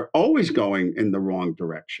Chase, they're always going in the wrong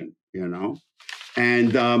direction,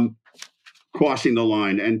 and crossing the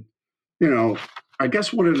line. And, I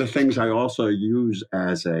guess one of the things I also use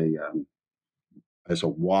as a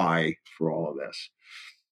why for all of this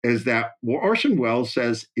is that Orson Welles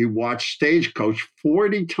says he watched Stagecoach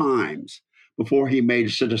 40 times before he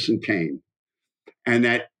made Citizen Kane. And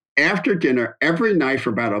that after dinner, every night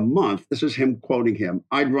for about a month, this is him quoting him,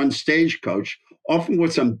 I'd run Stagecoach, often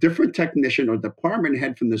with some different technician or department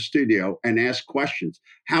head from the studio, and ask questions.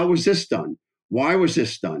 How was this done? Why was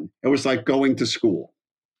this done? It was like going to school.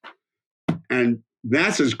 And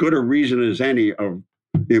that's as good a reason as any of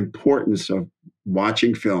the importance of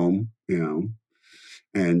watching film,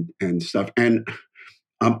 and stuff. And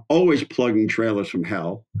I'm always plugging Trailers from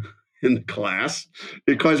Hell in the class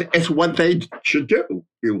because it's what they should do.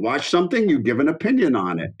 You watch something, you give an opinion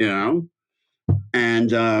on it,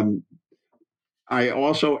 And I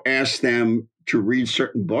also ask them to read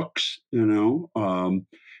certain books, And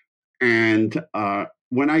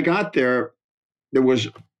when I got there was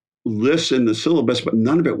lists in the syllabus, but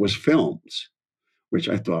none of it was films, which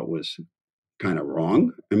I thought was kind of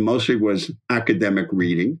wrong, and mostly was academic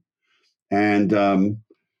reading. And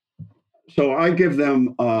so I give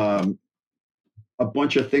them a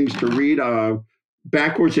bunch of things to read.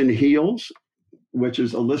 Backwards in Heels, which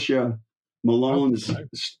is Alicia Malone's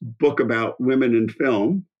book about women in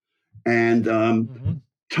film, and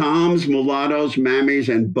Toms, Mulattoes, Mammies,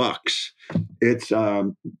 and Bucks. It's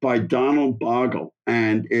by Donald Bogle,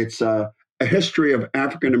 and it's a history of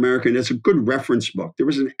African American. It's a good reference book. There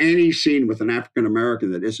isn't any scene with an African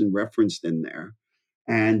American that isn't referenced in there.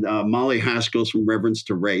 And Molly Haskell's From Reverence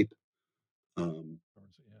to Rape,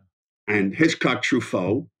 and Hitchcock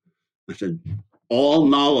Truffaut. I said, all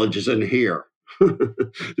knowledge is in here.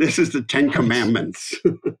 This is the 10 Commandments.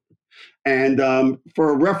 And for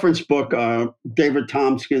a reference book, David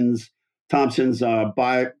Thompson's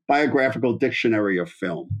biographical dictionary of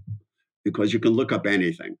film, because you can look up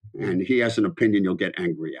anything, and he has an opinion you'll get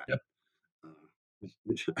angry at. Yep.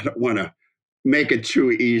 I don't want to make it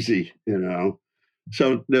too easy,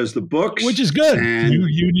 So there's the books, which is good. And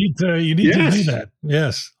you need to do that.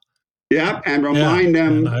 Yes. Yeah, and remind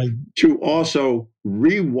them to also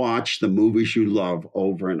rewatch the movies you love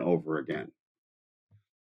over and over again.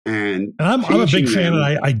 And I'm a big fan, and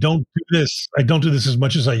I don't do this. I don't do this as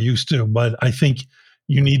much as I used to, but I think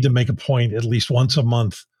you need to make a point at least once a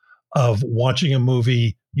month of watching a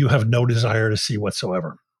movie you have no desire to see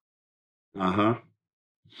whatsoever. Well,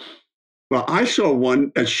 I saw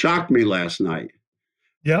one that shocked me last night.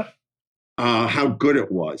 Yeah. How good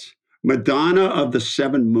it was. Madonna of the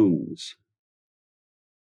Seven Moons.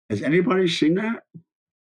 Has anybody seen that?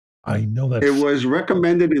 I know that. It was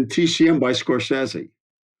recommended in TCM by Scorsese.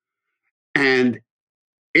 And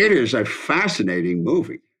it is a fascinating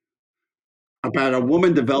movie about a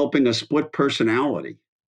woman developing a split personality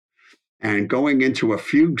and going into a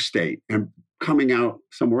fugue state and coming out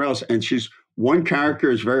somewhere else. And one character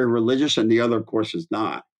is very religious and the other, of course, is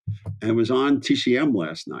not. And it was on TCM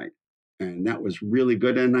last night. And that was really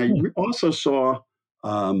good. And I also saw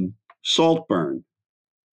Saltburn,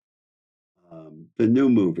 the new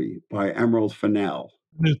movie by Emerald Fennell.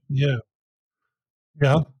 Yeah.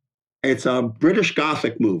 It's a British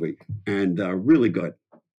Gothic movie, and really good.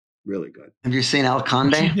 Really good. Have you seen El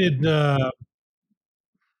Conde? She did. No,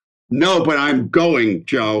 but I'm going,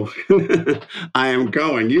 Joe. I am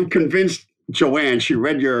going. You convinced Joanne. She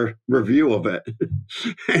read your review of it,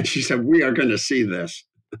 and she said, we are going to see this.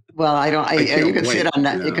 Well, you can see it on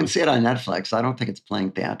You can see it on Netflix. I don't think it's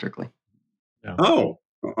playing theatrically. Yeah. Oh,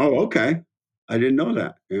 okay. I didn't know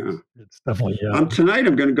that. Yeah, it's definitely. Tonight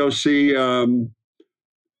I'm going to go see The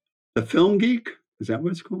Film Geek. Is that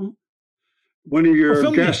what it's called? One of your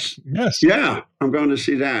guests. Geek. Yes. Yeah, I'm going to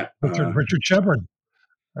see that. Richard Shepard.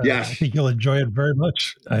 Yes. I think you'll enjoy it very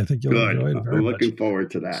much. I'm looking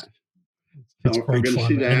forward to that. It's great fun.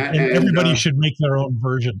 See that. And everybody should make their own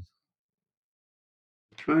version.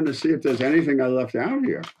 Trying to see if there's anything I left out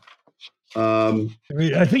here. I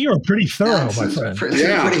think you were pretty thorough, my friend. Pretty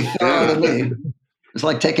thorough to me. It's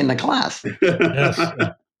like taking the class. Yes.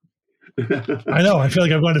 I know. I feel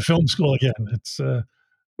like I'm going to film school again. It's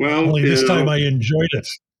Well, only this time I enjoyed it.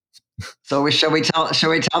 So shall we tell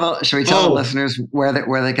the listeners where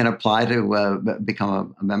they can apply to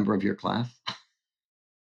become a member of your class?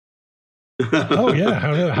 Oh yeah,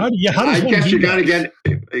 how does I one guess do you got to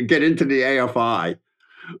that? get into the AFI,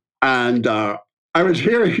 and I was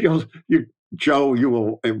hearing Joe, you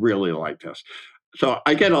will really like this. So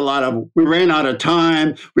I get a lot of, we ran out of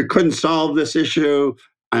time, we couldn't solve this issue,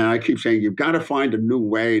 and I keep saying you've got to find a new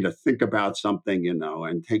way to think about something,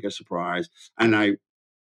 and take a surprise. And I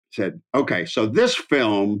said, okay, so this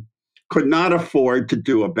film could not afford to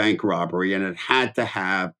do a bank robbery, and it had to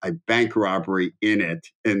have a bank robbery in it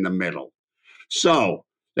in the middle. So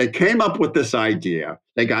they came up with this idea.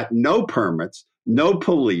 They got no permits, no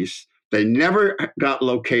police. They never got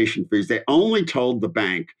location fees. They only told the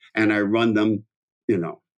bank, and I run them,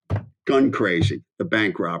 gun crazy, the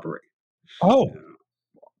bank robbery. Oh,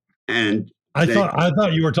 and I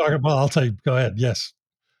thought you were talking about. I'll tell you. Go ahead. Yes.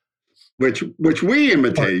 Which we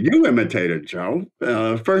imitated. You imitated, Joe.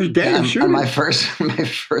 First day of shooting. On my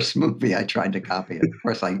first movie, I tried to copy it. Of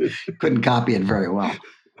course, I couldn't copy it very well.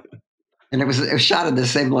 And it was shot at the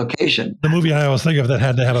same location. The movie I always think of that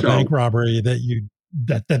had to have a bank robbery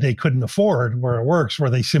that they couldn't afford, where it works, where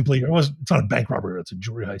they simply it's not a bank robbery, it's a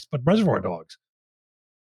jewelry heist, but Reservoir Dogs.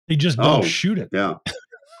 They just don't shoot it. Yeah.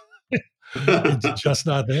 It's just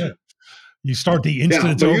not there. You start the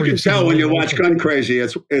instant it's but over. You can tell when you watch Gun Crazy,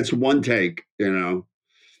 it's one take, and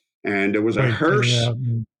it was a hearse. Yeah.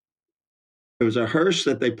 It was a hearse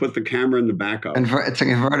that they put the camera in the back of. It's a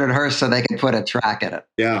converted hearse so they could put a track in it.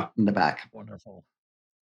 Yeah. In the back. Wonderful.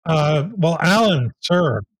 Well, Alan,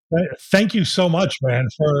 sir, thank you so much, man,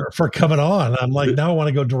 for coming on. I'm like, now I want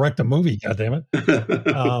to go direct a movie. God damn it.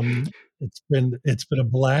 It's been a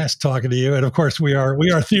blast talking to you. And of course we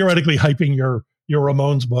are theoretically hyping your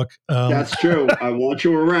Ramones book. That's true. I want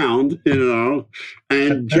you around,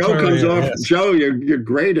 and Joe comes off. Yes. Joe, you're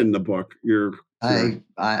great in the book. I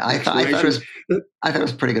thought it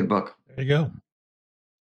was a pretty good book. There you go.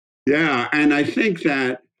 Yeah, and I think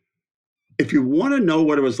that if you want to know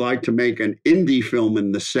what it was like to make an indie film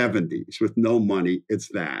in the 70s with no money, it's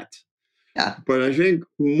that. Yeah. But I think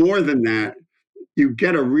more than that, you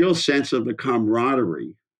get a real sense of the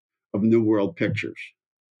camaraderie of New World Pictures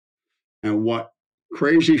and what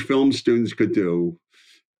crazy film students could do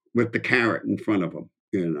with the carrot in front of them,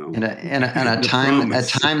 In a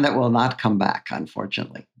time that will not come back,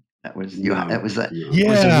 unfortunately. That was you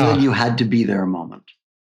had to be there moment.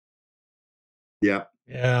 Yeah.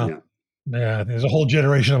 Yeah. Yeah. There's a whole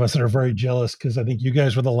generation of us that are very jealous because I think you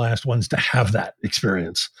guys were the last ones to have that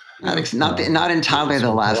experience. Not entirely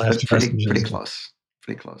the last, but pretty close.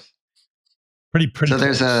 Pretty close. Pretty. So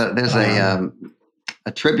there's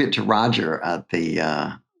a tribute to Roger at the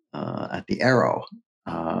Arrow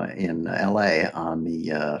in LA on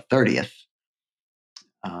the 30th,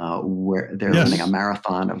 where they're running a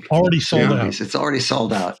marathon of already sold out. It's already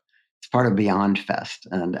sold out. It's part of Beyond Fest,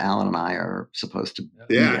 and Alan and I are supposed to be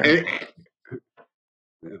there.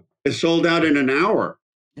 It sold out in an hour.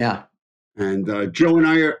 Yeah. And Joe and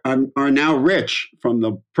I are now rich from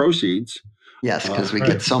the proceeds. Yes, because we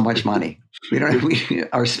get so much money.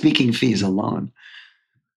 Our speaking fees alone.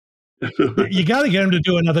 You got to get them to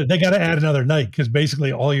do another. They got to add another night because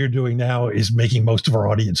basically all you're doing now is making most of our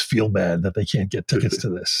audience feel bad that they can't get tickets to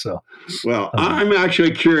this. So, well, I'm actually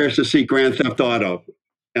curious to see Grand Theft Auto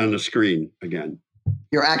on the screen again.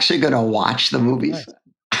 You're actually going to watch the movies?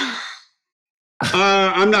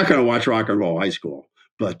 I'm not going to watch Rock and Roll High School,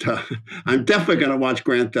 but I'm definitely going to watch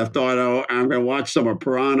Grand Theft Auto. I'm going to watch some of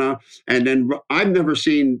Piranha, and then I've never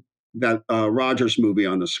seen that Rogers movie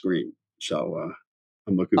on the screen, so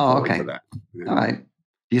I'm looking forward to that. Yeah. All right.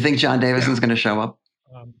 Do you think John Davison's going to show up?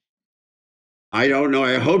 I don't know.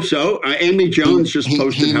 I hope so. Amy Jones just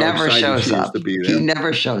posted he how never excited shows she up. is to be there. He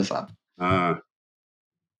never shows up.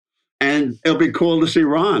 And it'll be cool to see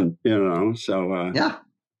Ron, so. Yeah.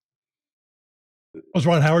 Was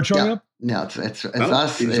Ron Howard showing up? No, it's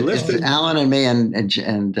us. It's Alan and me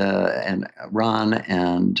and Ron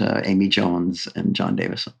and Amy Jones and John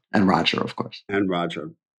Davison and Roger, of course. And Roger,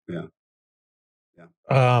 yeah.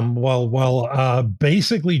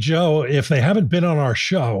 Basically, Joe, if they haven't been on our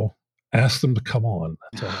show, ask them to come on.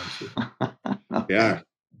 That's all I'm saying. Yeah.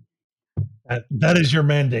 That is your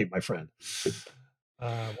mandate, my friend.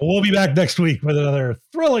 We'll be back next week with another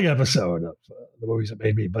thrilling episode of the Movies That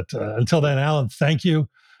Made Me. But until then, Alan, thank you.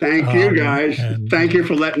 Thank you, guys. Thank you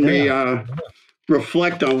for letting me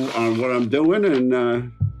reflect on what I'm doing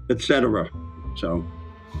and et cetera. So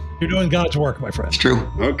you're doing God's work, my friend. It's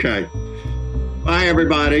true. Okay. Bye,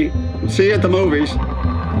 everybody. See you at the movies.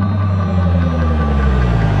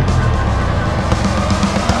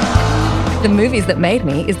 The Movies That Made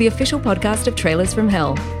Me is the official podcast of Trailers from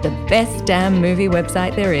Hell, the best damn movie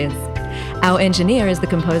website there is. Our engineer is the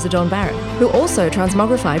composer Don Barrett, who also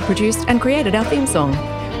transmogrified, produced, and created our theme song.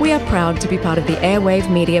 We are proud to be part of the Airwave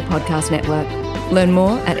Media Podcast Network. Learn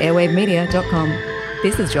more at airwavemedia.com.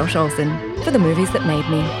 This is Josh Olson for The Movies That Made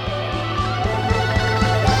Me.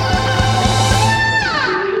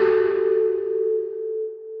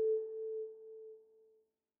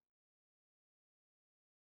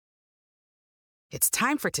 It's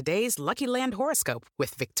time for today's Lucky Land horoscope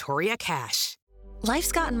with Victoria Cash.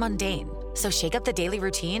 Life's gotten mundane, so shake up the daily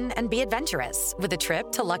routine and be adventurous with a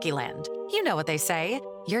trip to Lucky Land. You know what they say,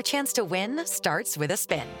 your chance to win starts with a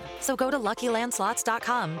spin. So go to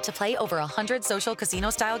LuckyLandSlots.com to play over 100 social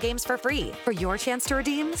casino-style games for free for your chance to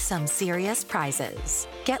redeem some serious prizes.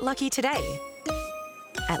 Get lucky today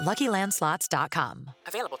at LuckyLandSlots.com.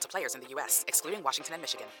 Available to players in the U.S., excluding Washington and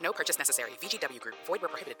Michigan. No purchase necessary. VGW Group. Void where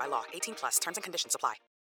prohibited by law. 18+. Terms and conditions apply.